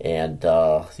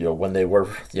when they were,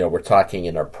 we're talking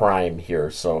in our prime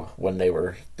here, so when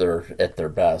they're at their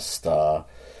best,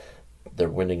 they're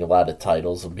winning a lot of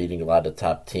titles and beating a lot of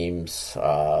top teams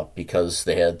because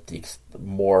they had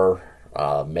more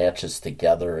matches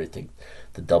together. I think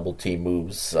the double team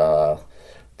moves,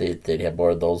 they'd have more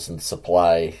of those in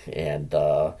supply and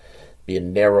be a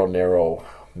narrow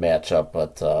matchup,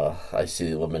 but I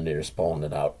see the Eliminators pulling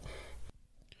it out.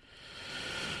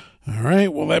 All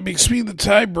right, well, that makes me the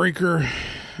tiebreaker.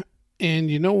 And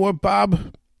you know what,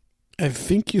 Bob? I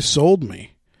think you sold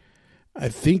me. I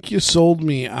think you sold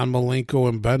me on Malenko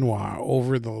and Benoit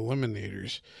over the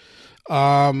Eliminators.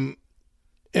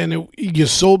 You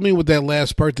sold me with that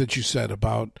last part that you said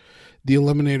about the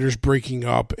Eliminators breaking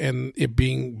up and it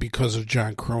being because of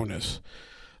John Cronus.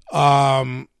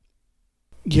 Yeah,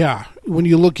 when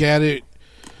you look at it,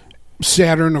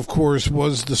 Saturn, of course,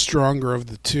 was the stronger of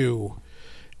the two.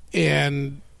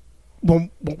 And what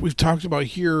we've talked about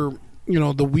here,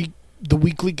 the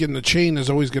weak link in the chain is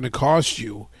always going to cost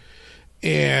you.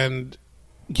 And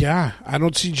yeah, I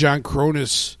don't see John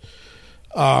Cronus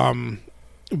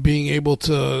being able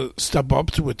to step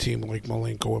up to a team like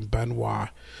Malenko and Benoit.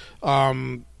 I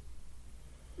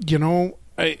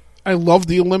love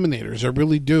the Eliminators, I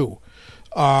really do.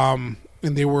 And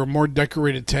they were a more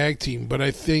decorated tag team, but I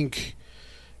think,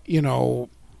 while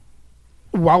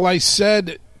I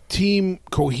said team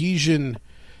cohesion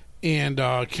and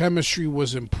chemistry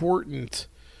was important,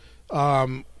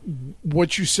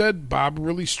 what you said, Bob,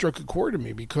 really struck a chord to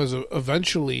me because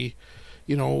eventually,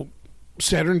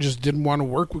 Saturn just didn't want to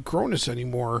work with Cronus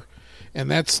anymore,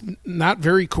 and that's not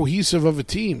very cohesive of a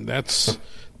team. That's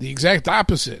the exact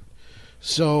opposite.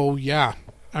 So, yeah,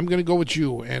 I'm going to go with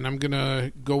you, and I'm going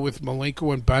to go with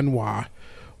Malenko and Benoit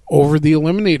over the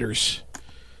Eliminators.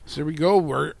 So there we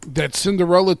go. That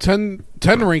Cinderella 10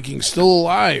 ranking still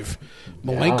alive.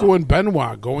 Malenko and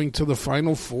Benoit going to the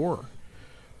Final Four.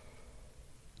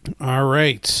 All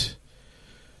right.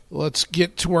 Let's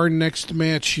get to our next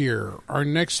match here. Our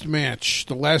next match,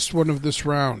 the last one of this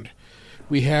round.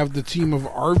 We have the team of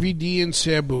RVD and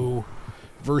Sabu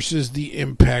versus the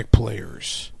Impact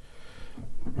Players.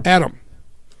 Adam,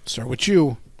 start with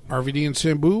you. RVD and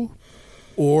Sabu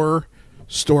or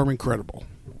Storm Incredible?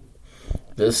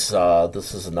 This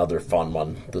is another fun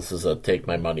one. This is a take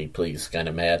my money please kind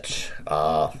of match.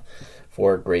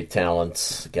 Four great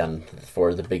talents, again,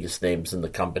 four of the biggest names in the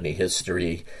company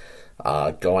history,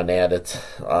 going at it.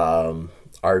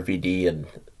 RVD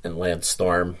and Lance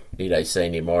Storm, need I say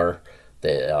any more?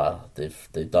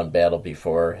 They've done battle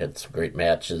before, had some great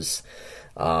matches.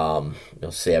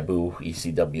 Sabu,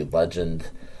 ECW legend,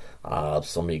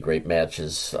 so many great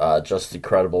matches. Just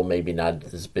incredible. Maybe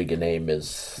not as big a name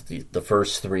as the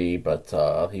first three, but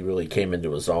he really came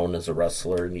into his own as a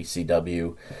wrestler in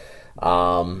ECW.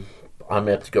 I'm going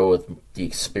to have to go with the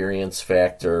experience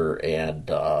factor,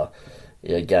 and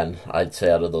again, I'd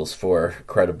say out of those four,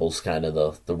 Credible's kind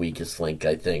of the weakest link,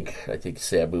 I think. I think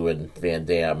Sabu and Van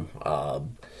Dam,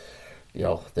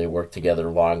 they work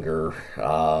together longer,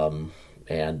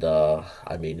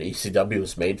 ECW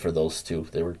was made for those two.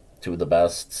 They were two of the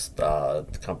best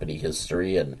company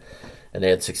history, and they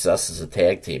had success as a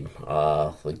tag team,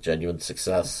 like genuine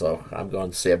success. So I'm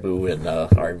going Sabu and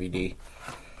RVD.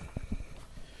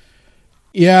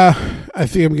 Yeah, I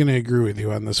think I'm going to agree with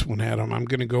you on this one, Adam. I'm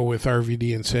going to go with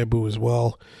RVD and Sabu as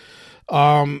well.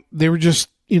 They were just,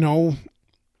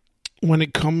 when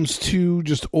it comes to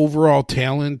just overall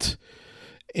talent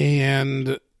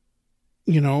and,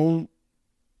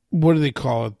 what do they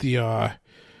call it? The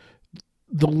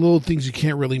little things you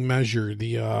can't really measure. They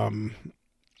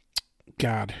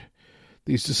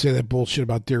used to say that bullshit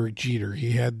about Derek Jeter.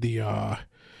 He had the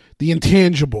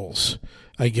intangibles,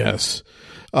 I guess.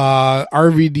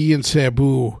 RVD and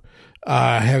Sabu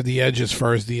have the edge as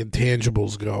far as the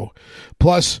intangibles go.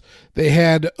 Plus, they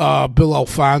had Bill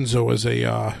Alfonso as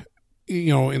a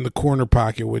in the corner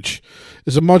pocket, which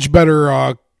is a much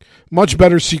better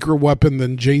secret weapon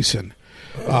than Jason,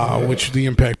 which the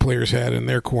Impact players had in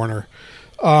their corner.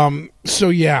 So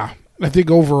yeah, I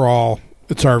think overall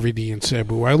it's RVD and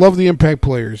Sabu. I love the Impact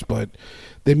players, but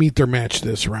they meet their match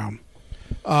this round.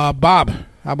 Bob,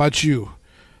 how about you?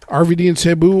 RVD and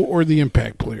Sabu or the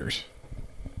Impact players?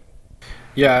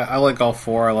 Yeah, I like all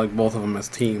four. I like both of them as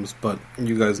teams, but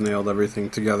you guys nailed everything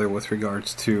together with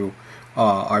regards to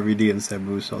RVD and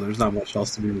Sabu, so there's not much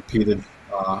else to be repeated.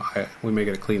 We make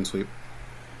it a clean sweep.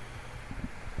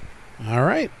 All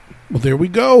right. Well, there we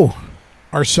go.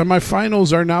 Our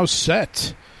semifinals are now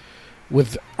set,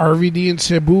 with RVD and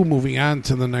Sabu moving on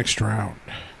to the next round.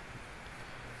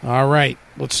 All right.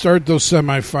 Let's start those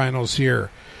semifinals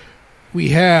here. We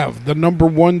have the number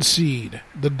 1 seed,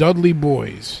 the Dudley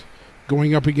Boys,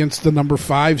 going up against the number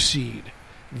 5 seed,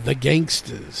 the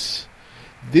Gangstas.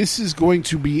 This is going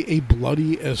to be a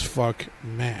bloody as fuck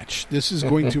match. This is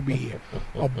going to be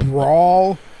a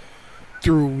brawl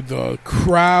through the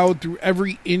crowd, through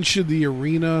every inch of the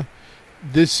arena.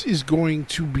 This is going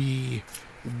to be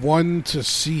one to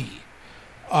see.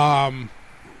 And,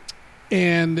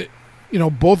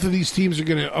 both of these teams are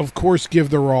going to, of course, give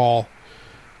their all.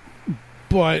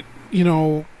 But,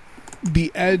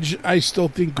 the edge, I still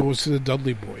think, goes to the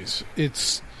Dudley Boys.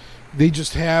 They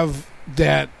just have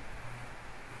that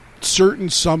certain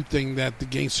something that the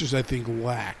Gangsters, I think,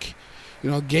 lack.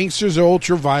 Gangsters are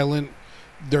ultra violent.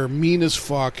 They're mean as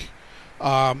fuck.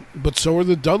 But so are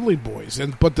the Dudley Boys.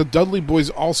 But the Dudley Boys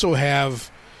also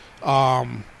have,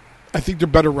 I think they're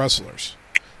better wrestlers.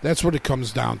 That's what it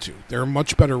comes down to. They're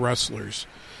much better wrestlers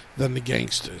than the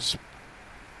Gangsters.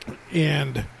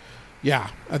 And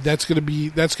yeah, that's gonna be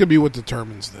what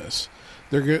determines this.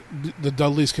 The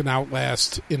Dudleys can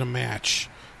outlast in a match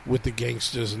with the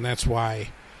Gangsters, and that's why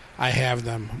I have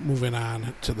them moving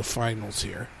on to the finals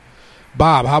here.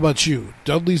 Bob, how about you?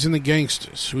 Dudleys and the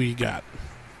Gangsters. Who you got?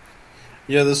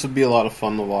 Yeah, this would be a lot of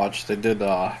fun to watch. They did,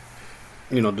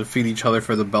 defeat each other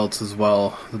for the belts as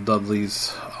well. The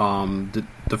Dudleys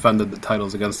defended the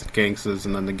titles against the Gangsters,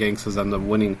 and then the Gangsters ended up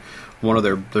winning one of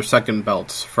their second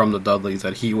belts from the Dudleys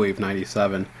at Heatwave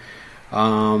 97.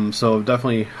 So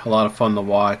definitely a lot of fun to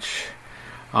watch.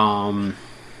 4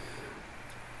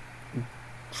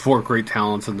 great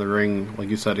talents in the ring. Like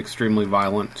you said, extremely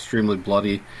violent, extremely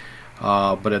bloody.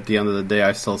 But at the end of the day,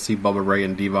 I still see Bubba Ray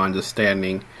and Devon just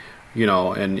standing,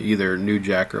 and either New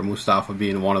Jack or Mustafa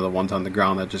being one of the ones on the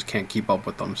ground that just can't keep up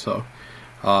with them. So,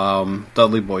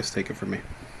 Dudley Boys take it from me.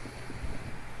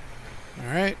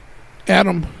 All right.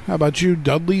 Adam, how about you?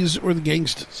 Dudleys or the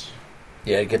Gangsters?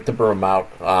 Yeah, get the broom out.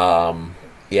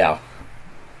 Yeah.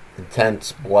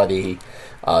 Intense, bloody.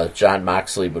 John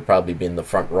Moxley would probably be in the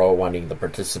front row wanting to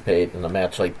participate in a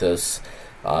match like this.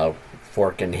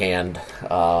 Fork in hand.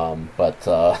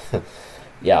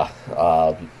 Yeah.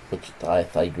 Which I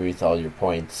agree with all your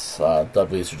points.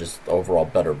 Dudleys are just overall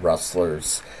better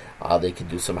wrestlers. They can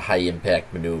do some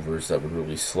high-impact maneuvers that would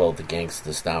really slow the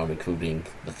Gangsters down, including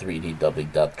the 3D Dudley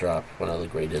Death Drop, one of the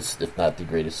greatest, if not the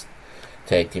greatest,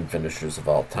 tag team finishers of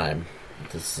all time.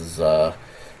 This is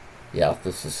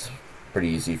pretty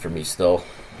easy for me still.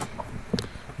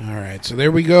 All right, so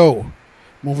there we go.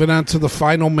 Moving on to the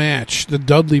final match, the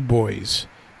Dudley Boys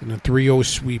in a 3-0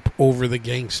 sweep over the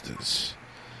Gangstas.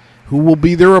 Who will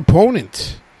be their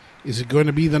opponent? Is it going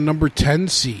to be the number 10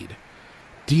 seed,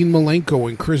 Dean Malenko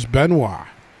and Chris Benoit?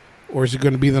 Or is it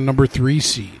going to be the number 3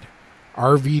 seed,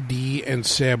 RVD and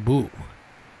Sabu?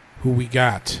 Who we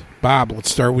got? Bob,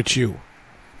 let's start with you.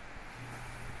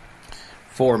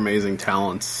 4 amazing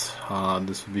talents.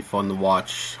 This would be fun to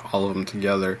watch, all of them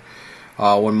together.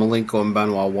 When Malenko and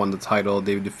Benoit won the title,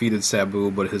 they defeated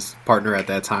Sabu, but his partner at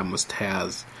that time was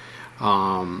Taz.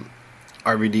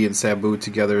 RVD and Sabu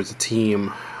together as a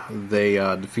team, they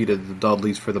defeated the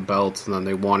Dudleys for the belts, and then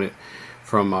they won it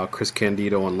from Chris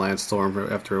Candido and Lance Storm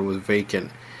after it was vacant.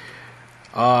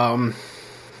 A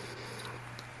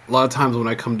lot of times when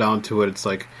I come down to it, it's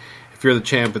like, if you're the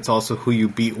champ, it's also who you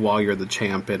beat while you're the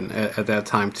champ. And at that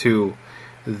time too,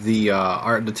 the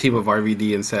team of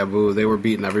RVD and Sabu, they were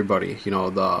beating everybody. You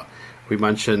know, we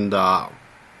mentioned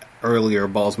earlier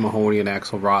Balls Mahoney and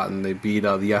Axel Rotten. They beat the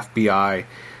FBI.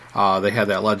 They had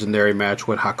that legendary match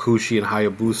with Hakushi and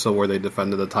Hayabusa where they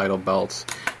defended the title belts.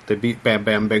 They beat Bam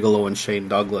Bam Bigelow and Shane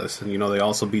Douglas, and they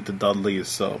also beat the Dudleys.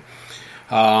 So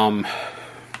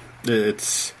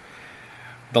it's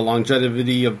the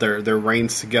longevity of their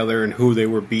reigns together and who they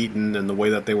were beating and the way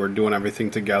that they were doing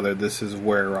everything together. This is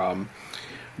where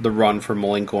the run for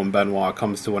Malenko and Benoit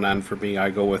comes to an end for me. I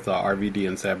go with RVD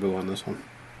and Sabu on this one.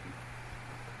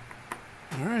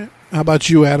 All right. How about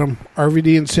you, Adam?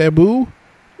 RVD and Sabu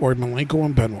or Malenko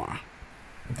and Benoit?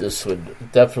 This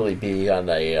would definitely be on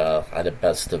a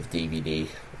best of DVD.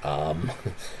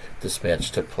 This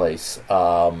match took place.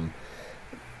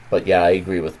 But yeah, I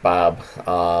agree with Bob.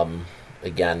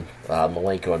 Again,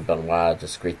 Malenko and Benoit,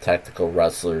 just great tactical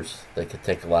wrestlers. They could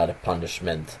take a lot of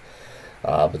punishment.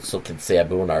 But so can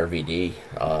Sabu and RVD.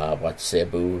 Watch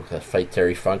Sabu fight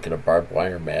Terry Funk in a barbed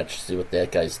wire match. See what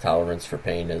that guy's tolerance for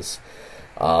pain is.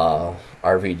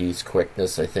 RVD's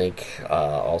quickness, I think,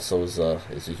 also is a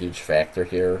huge factor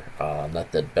here.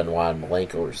 Not that Benoit and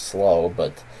Malenko are slow,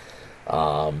 but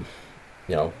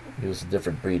he was a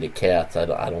different breed of cat.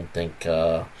 I don't think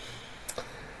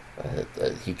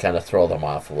he kind of throw them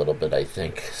off a little bit, I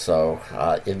think. So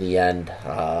in the end,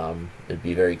 it'd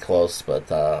be very close,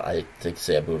 but I think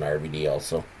Sabu and RVD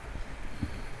also.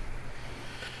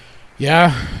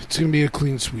 Yeah, it's going to be a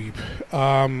clean sweep.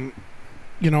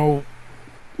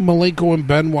 Malenko and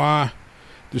Benoit,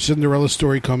 their Cinderella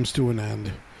story comes to an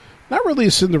end. Not really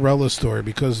a Cinderella story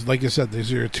because, like I said,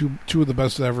 these are two of the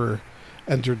best that ever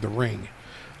entered the ring.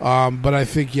 But I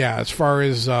think, yeah, as far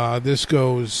as this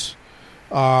goes,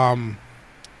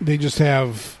 they just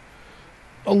have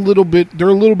they're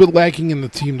a little bit lacking in the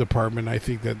team department, I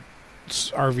think, that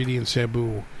RVD and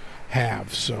Sabu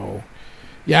have. So,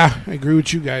 yeah, I agree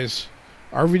with you guys.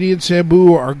 RVD and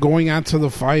Sabu are going on to the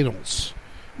finals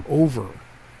over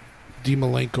Dean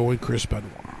Malenko and Chris Benoit.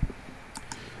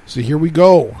 So here we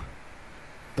go.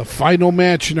 The final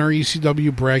match in our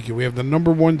ECW bracket. We have the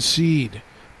number 1 seed,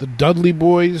 the Dudley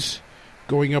Boys,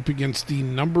 going up against the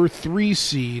number 3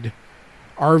 seed,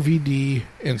 RVD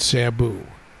and Sabu.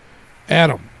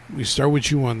 Adam, we start with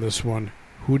you on this one.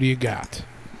 Who do you got?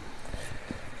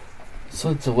 So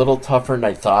it's a little tougher than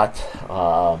I thought,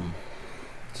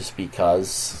 just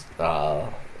because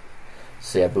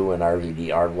Sabu and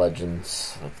RVD are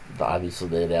legends. Obviously,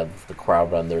 they'd have the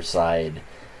crowd on their side.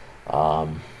 They're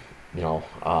on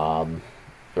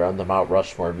the Mount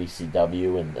Rushmore of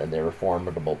ECW, and they're a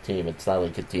formidable team. It's not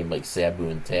like a team like Sabu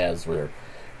and Taz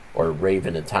or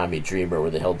Raven and Tommy Dreamer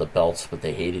where they held the belts but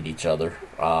they hated each other.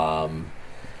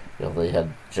 They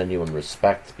had genuine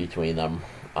respect between them.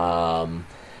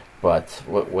 But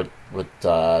what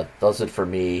does it for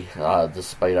me,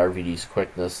 despite RVD's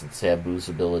quickness and Sabu's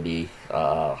ability,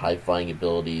 high-flying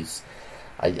abilities,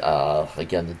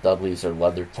 again, the Dudleys are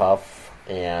leather tough,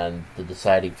 and the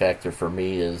deciding factor for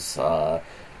me is the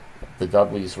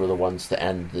Dudleys were the ones to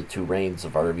end the 2 reigns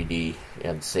of RVD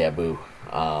and Sabu.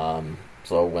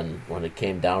 So when it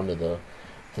came down to the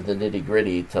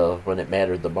nitty-gritty, to when it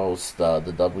mattered the most,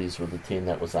 the Dudleys were the team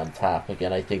that was on top.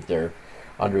 Again, I think they're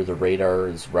under the radar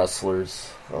as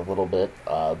wrestlers a little bit.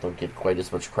 Don't get quite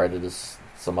as much credit as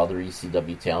some other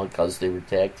ECW talent because they were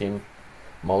tag team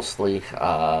mostly,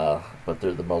 but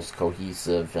they're the most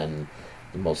cohesive and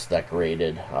the most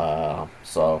decorated.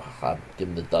 So I'm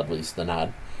giving the Dudleys the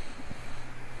nod.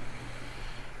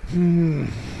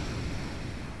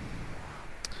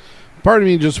 Part of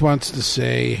me just wants to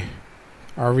say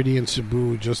RVD and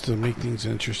Sabu just to make things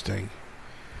interesting,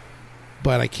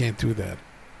 but I can't do that.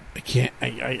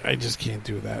 I just can't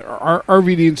do that.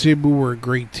 RVD and Sabu were a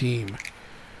great team,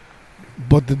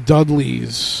 but the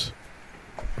Dudleys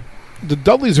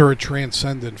are a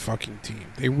transcendent fucking team.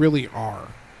 They really are.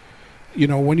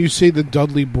 when you say the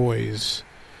Dudley Boys,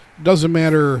 it doesn't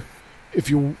matter if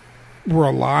you were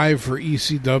alive for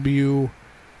ECW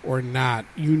or not.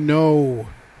 You know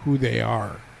who they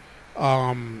are.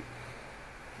 Be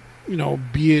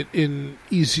it in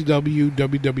ECW,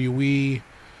 WWE,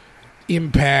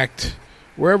 Impact,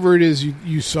 wherever it is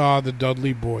you saw the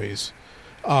Dudley Boys,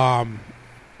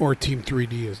 or Team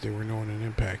 3D as they were known in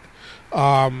Impact.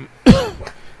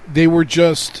 They were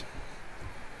just,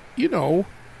 the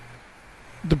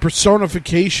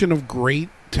personification of great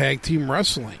tag team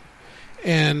wrestling.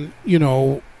 And,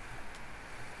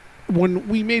 when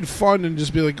we made fun and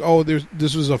just be like, oh,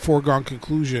 this was a foregone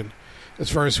conclusion as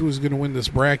far as who was going to win this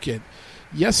bracket,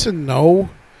 yes and no.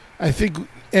 I think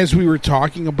as we were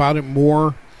talking about it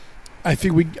more, I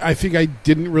think I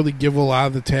didn't really give a lot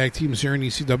of the tag teams here in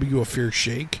ECW a fair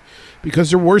shake because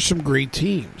there were some great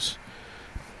teams,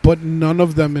 but none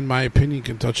of them, in my opinion,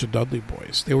 can touch the Dudley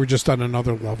Boys. They were just on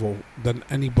another level than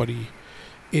anybody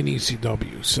in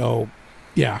ECW. So,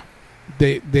 yeah,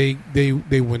 they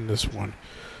win this one.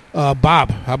 Bob,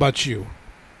 how about you?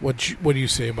 What do you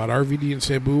say about RVD and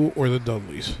Sabu or the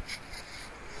Dudleys?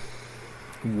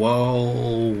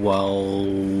 Well,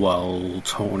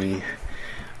 Tony.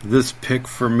 This pick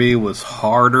for me was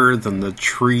harder than the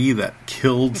tree that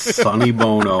killed Sonny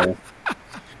Bono.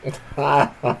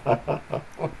 But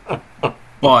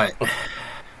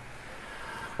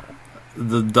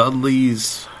the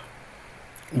Dudleys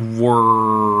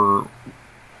were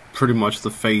pretty much the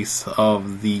face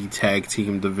of the tag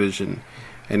team division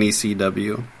in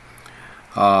ECW.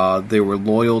 They were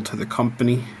loyal to the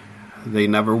company. They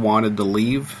never wanted to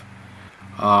leave.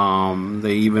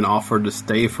 They even offered to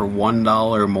stay for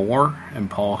 $1 more, and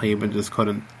Paul Heyman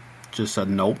just said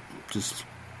nope, just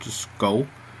go.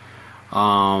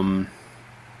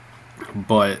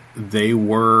 But they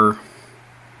were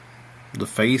the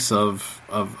face of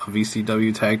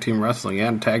ECW tag team wrestling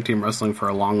and tag team wrestling for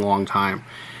a long time.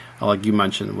 Like you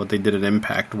mentioned, what they did in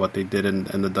Impact, what they did in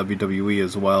the WWE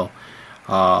as well.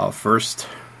 First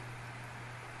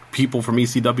people from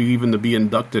ECW even to be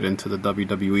inducted into the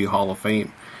WWE Hall of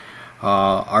Fame.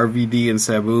 RVD and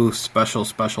Sabu, special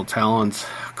talents,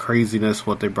 craziness,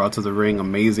 what they brought to the ring,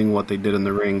 amazing what they did in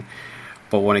the ring.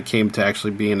 But when it came to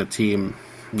actually being a team,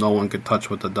 no one could touch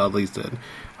what the Dudleys did.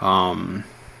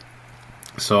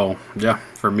 So, yeah,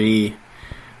 for me,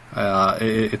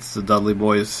 it's the Dudley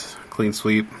Boys, clean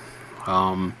sweep.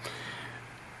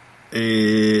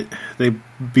 They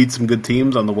beat some good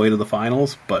teams on the way to the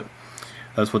finals, but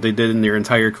that's what they did in their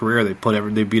entire career.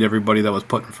 They beat everybody that was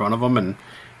put in front of them,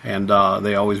 and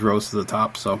they always rose to the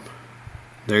top. So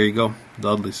there you go,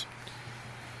 Dudleys.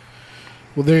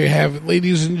 Well, there you have it,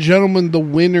 ladies and gentlemen, the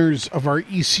winners of our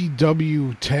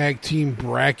ECW tag team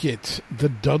bracket, the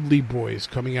Dudley Boys,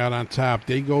 coming out on top.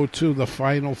 They go to the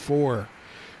Final Four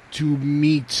to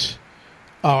meet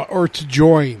or to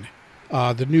join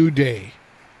the New Day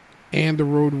and the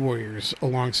Road Warriors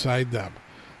alongside them.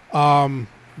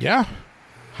 Yeah.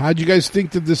 How'd you guys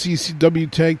think that this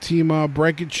ECW tag team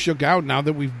bracket shook out now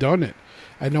that we've done it?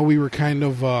 I know we were kind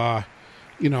of,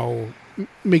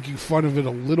 making fun of it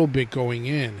a little bit going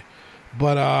in.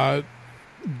 But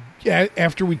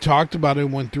after we talked about it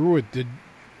and went through it, do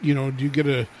you get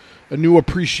a new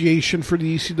appreciation for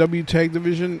the ECW tag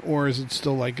division? Or is it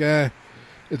still like,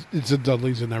 it's the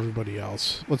Dudleys and everybody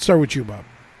else? Let's start with you, Bob.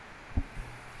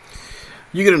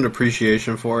 You get an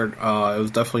appreciation for it. It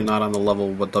was definitely not on the level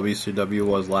of what WCW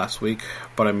was last week.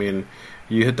 But, I mean,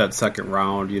 you hit that second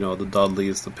round, the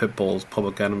Dudleys, the Pitbulls,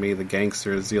 Public Enemy, the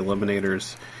Gangsters, the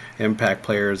Eliminators, Impact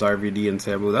players, RVD and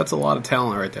Sabu. That's a lot of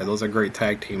talent right there. Those are great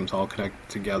tag teams all connected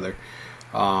together.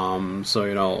 So,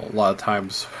 a lot of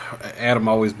times, Adam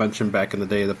always mentioned back in the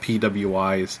day the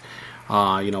PWIs,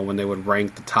 when they would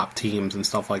rank the top teams and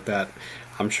stuff like that.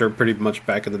 I'm sure pretty much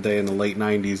back in the day in the late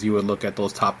 90s, you would look at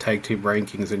those top tag team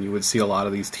rankings and you would see a lot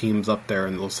of these teams up there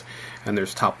and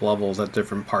there's top levels at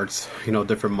different parts,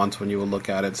 different months when you would look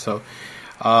at it. So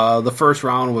the first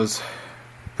round was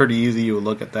pretty easy. You would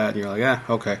look at that and you're like,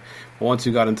 okay. But once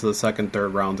you got into the second,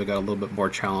 third rounds, it got a little bit more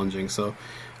challenging. So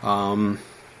it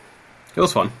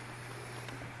was fun.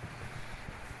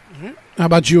 How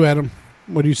about you, Adam?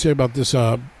 What do you say about this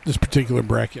particular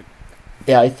bracket?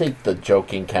 Yeah, I think the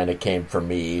joking kind of came from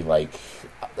me. Like,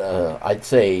 I'd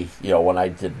say, when I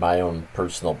did my own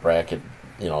personal bracket,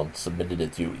 submitted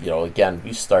it to, again,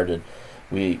 we submitted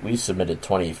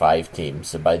 25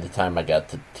 teams, and by the time I got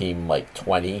to team,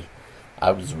 20,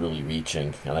 I was really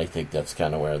reaching, and I think that's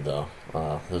kind of where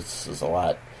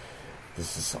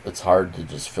it's hard to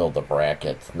just fill the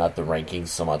bracket. Not the rankings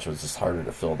so much, it was just harder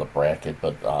to fill the bracket,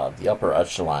 but the upper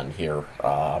echelon here,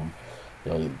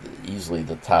 easily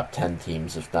the top 10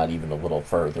 teams, if not even a little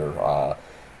further.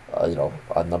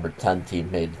 A number 10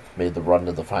 team made the run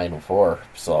to the Final Four.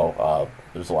 So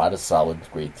there's a lot of solid,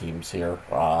 great teams here,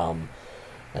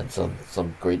 and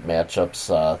some great matchups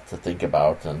to think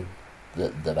about, and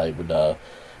that I would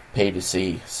pay to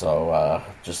see. So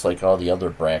just like all the other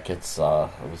brackets, it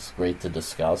was great to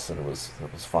discuss, and it was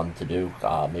fun to do.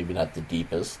 Maybe not the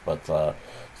deepest, but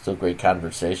still great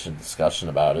conversation, discussion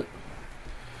about it.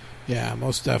 Yeah,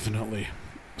 most definitely.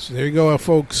 So there you go,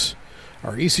 folks.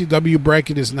 Our ECW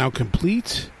bracket is now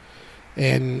complete,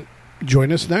 and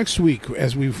join us next week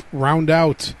as we round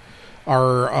out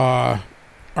our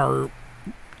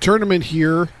tournament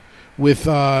here with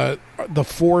the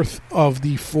fourth of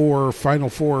the four Final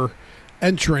Four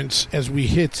entrants as we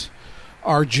hit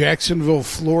our Jacksonville,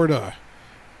 Florida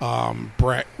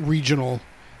regional,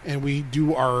 and we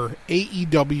do our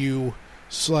AEW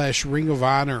 / Ring of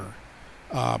Honor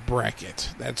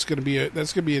bracket. That's gonna be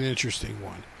an interesting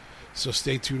one. So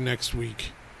stay tuned next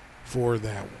week for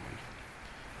that one.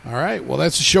 All right, well,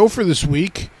 that's the show for this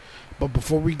week. But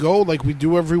before we go, like we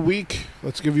do every week,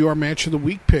 let's give you our Match of the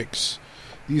Week picks.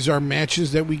 These are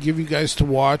matches that we give you guys to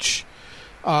watch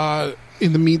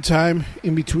in the meantime,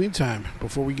 in between time,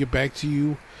 before we get back to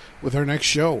you with our next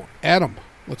show. Adam,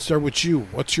 let's start with you.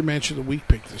 What's your Match of the Week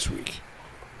pick this week?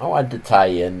 I wanted to tie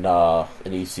in an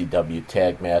ECW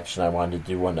tag match, and I wanted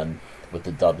to do one with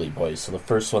the Dudley Boys. So the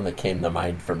first one that came to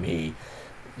mind for me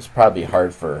is probably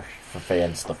hard for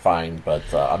fans to find, but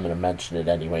I'm going to mention it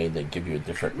anyway and then give you a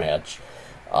different match.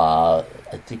 I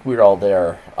think we were all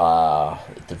there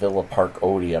at the Villa Park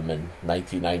Odeum in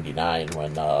 1999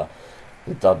 when the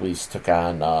Dudleys took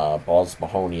on Balls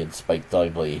Mahoney and Spike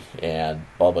Dudley, and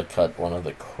Bubba cut one of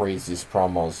the craziest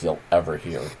promos you'll ever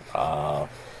hear.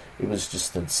 It was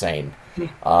just insane.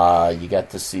 You got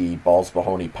to see Balls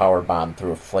Mahoney powerbomb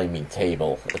through a flaming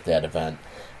table at that event.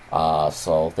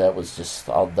 So that was just,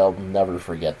 they'll never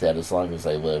forget that as long as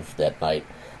I live that night.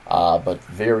 But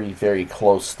very, very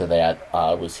close to that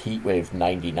was Heatwave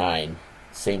 99.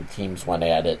 Same teams went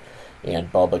at it,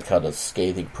 and Bubba cut a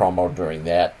scathing promo during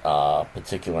that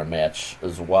particular match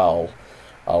as well.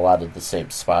 A lot of the same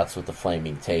spots with the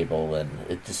flaming table, and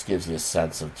it just gives you a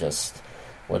sense of just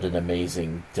what an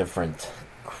amazing, different,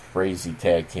 crazy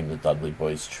tag team the Dudley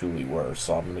Boys truly were.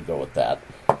 So I'm going to go with that.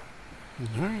 All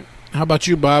right. How about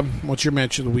you, Bob? What's your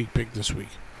Match of the Week pick this week?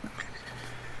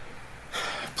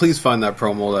 Please find that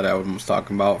promo that Adam was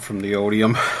talking about from the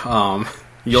Odeum.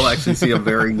 You'll actually see a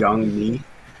very young me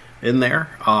in there.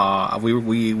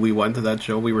 We went to that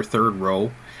show. We were third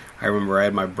row. I remember I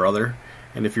had my brother,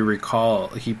 and if you recall,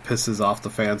 he pisses off the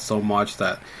fans so much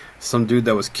that some dude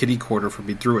that was kitty corner for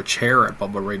me threw a chair at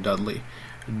Bubba Ray Dudley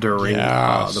during the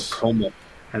promo,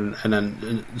 and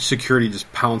then security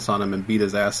just pounced on him and beat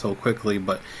his ass so quickly.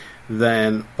 But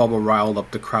then Bubba riled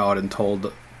up the crowd and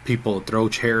told people to throw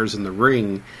chairs in the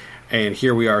ring, and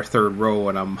here we are, third row,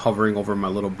 and I'm hovering over my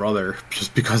little brother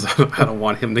just because I don't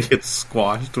want him to get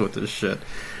squashed with this shit.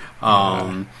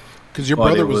 Because your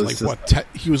brother was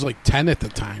like, he was like 10 at the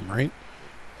time, right?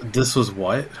 This was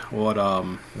what?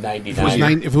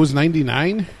 99. If it was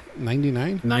 99?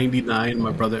 99? 99.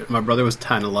 My brother was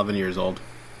 10, 11 years old.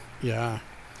 Yeah.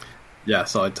 Yeah,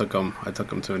 so I took him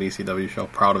to an ECW show.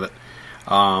 Proud of it.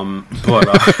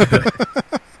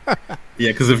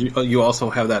 Yeah, because if you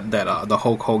also have that the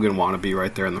Hulk Hogan wannabe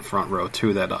right there in the front row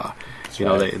too. That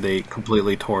they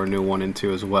completely tore a new one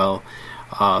into as well.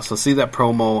 So see that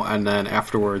promo, and then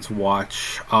afterwards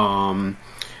watch.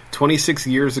 26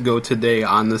 years ago today,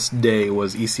 on this day,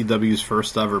 was ECW's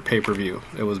first ever pay-per-view.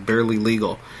 It was barely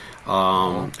legal.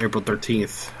 April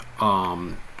 13th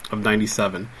of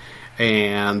 97.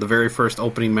 And the very first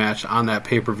opening match on that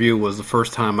pay-per-view was the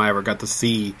first time I ever got to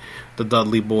see the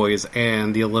Dudley Boys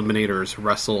and the Eliminators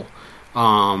wrestle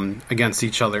against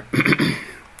each other.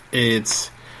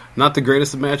 It's not the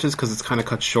greatest of matches because it's kind of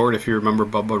cut short. If you remember,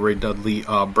 Bubba Ray Dudley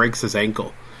breaks his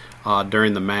ankle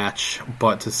during the match,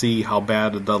 but to see how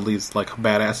bad the Dudleys, like how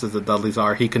badasses the Dudleys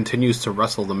are, he continues to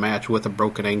wrestle the match with a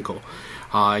broken ankle.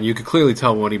 And you could clearly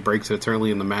tell when he breaks it, it's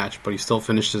early in the match, but he still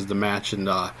finishes the match and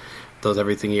does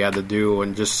everything he had to do,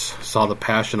 and just saw the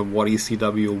passion of what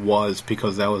ECW was,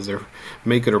 because that was their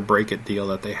make it or break it deal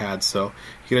that they had. So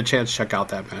if you get a chance, check out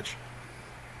that match.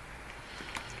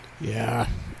 Yeah.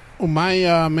 Well,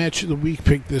 my Match of the Week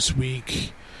pick this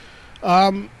week,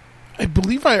 I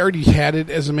believe I already had it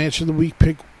as a Match of the Week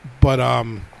pick, but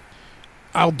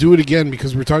I'll do it again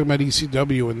because we're talking about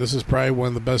ECW, and this is probably one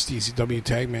of the best ECW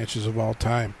tag matches of all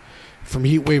time. From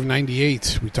Heatwave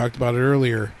 98, we talked about it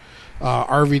earlier.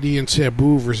 RVD and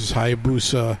Sabu versus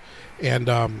Hayabusa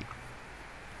and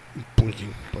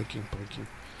blinking.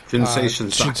 Shinsei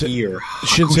Shinsaki or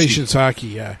Shinsei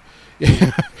Shinsaki, yeah.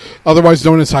 Otherwise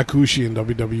known as Hakushi in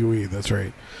WWE. That's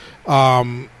right.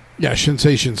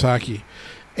 Shinsei Shinsaki,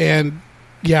 and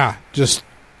just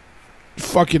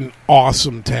fucking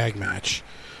awesome tag match.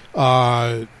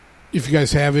 If you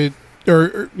guys have it,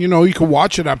 or you can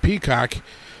watch it on Peacock.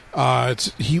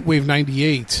 It's Heatwave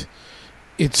 '98.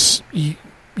 It's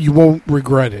you won't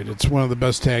regret it. It's one of the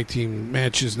best tag team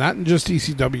matches, not in just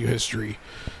ECW history,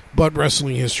 but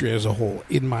wrestling history as a whole,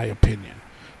 in my opinion.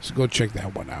 So go check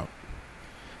that one out.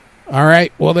 All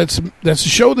right. Well, that's the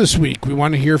show this week. We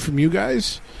want to hear from you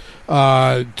guys. 2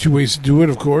 ways to do it,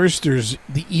 of course. There's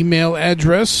the email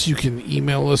address. You can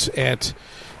email us at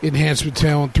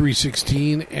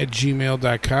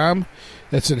enhancementtalent316@gmail.com.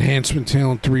 That's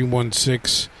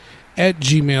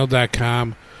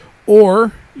enhancementtalent316@gmail.com.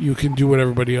 Or you can do what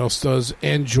everybody else does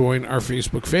and join our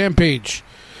Facebook fan page.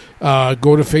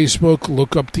 Go to Facebook,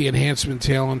 look up the Enhancement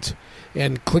Talent,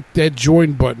 and click that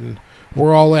join button.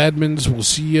 We're all admins. We'll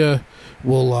see you.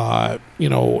 We'll, add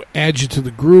you to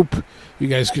the group. You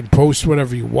guys can post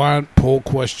whatever you want, poll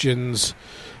questions,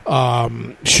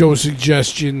 show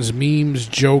suggestions, memes,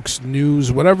 jokes,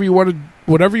 news, whatever you want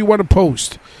to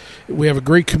post. We have a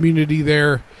great community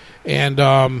there, and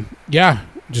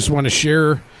just want to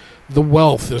share the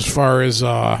wealth as far as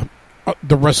the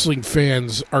wrestling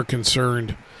fans are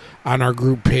concerned on our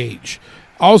group page.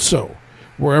 Also,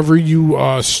 wherever you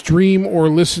stream or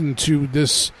listen to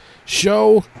this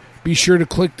show, be sure to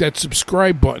click that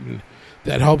subscribe button.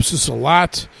 That helps us a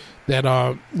lot. That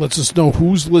lets us know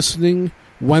who's listening,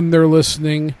 when they're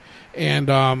listening, and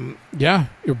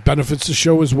it benefits the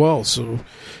show as well. So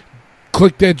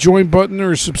click that join button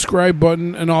or subscribe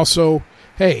button, and also,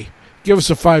 hey, give us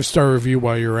a 5-star review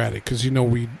while you're at it, because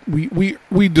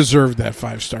we deserve that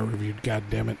 5-star review. God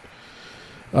damn it!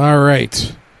 All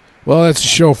right. Well, that's the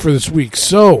show for this week.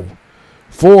 So,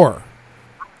 for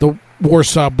the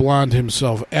Warsaw Blonde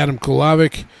himself, Adam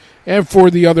Kolavic, and for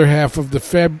the other half of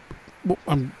the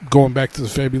I'm going back to the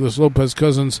Fabulous Lopez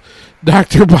cousins,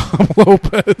 Dr. Bob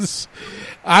Lopez,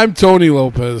 I'm Tony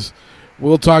Lopez.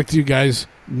 We'll talk to you guys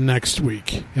next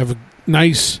week. Have a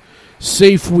nice,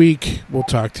 safe week. We'll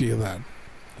talk to you then.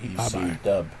 Bye-bye.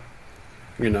 Dub.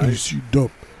 You're nice. EC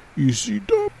Dub.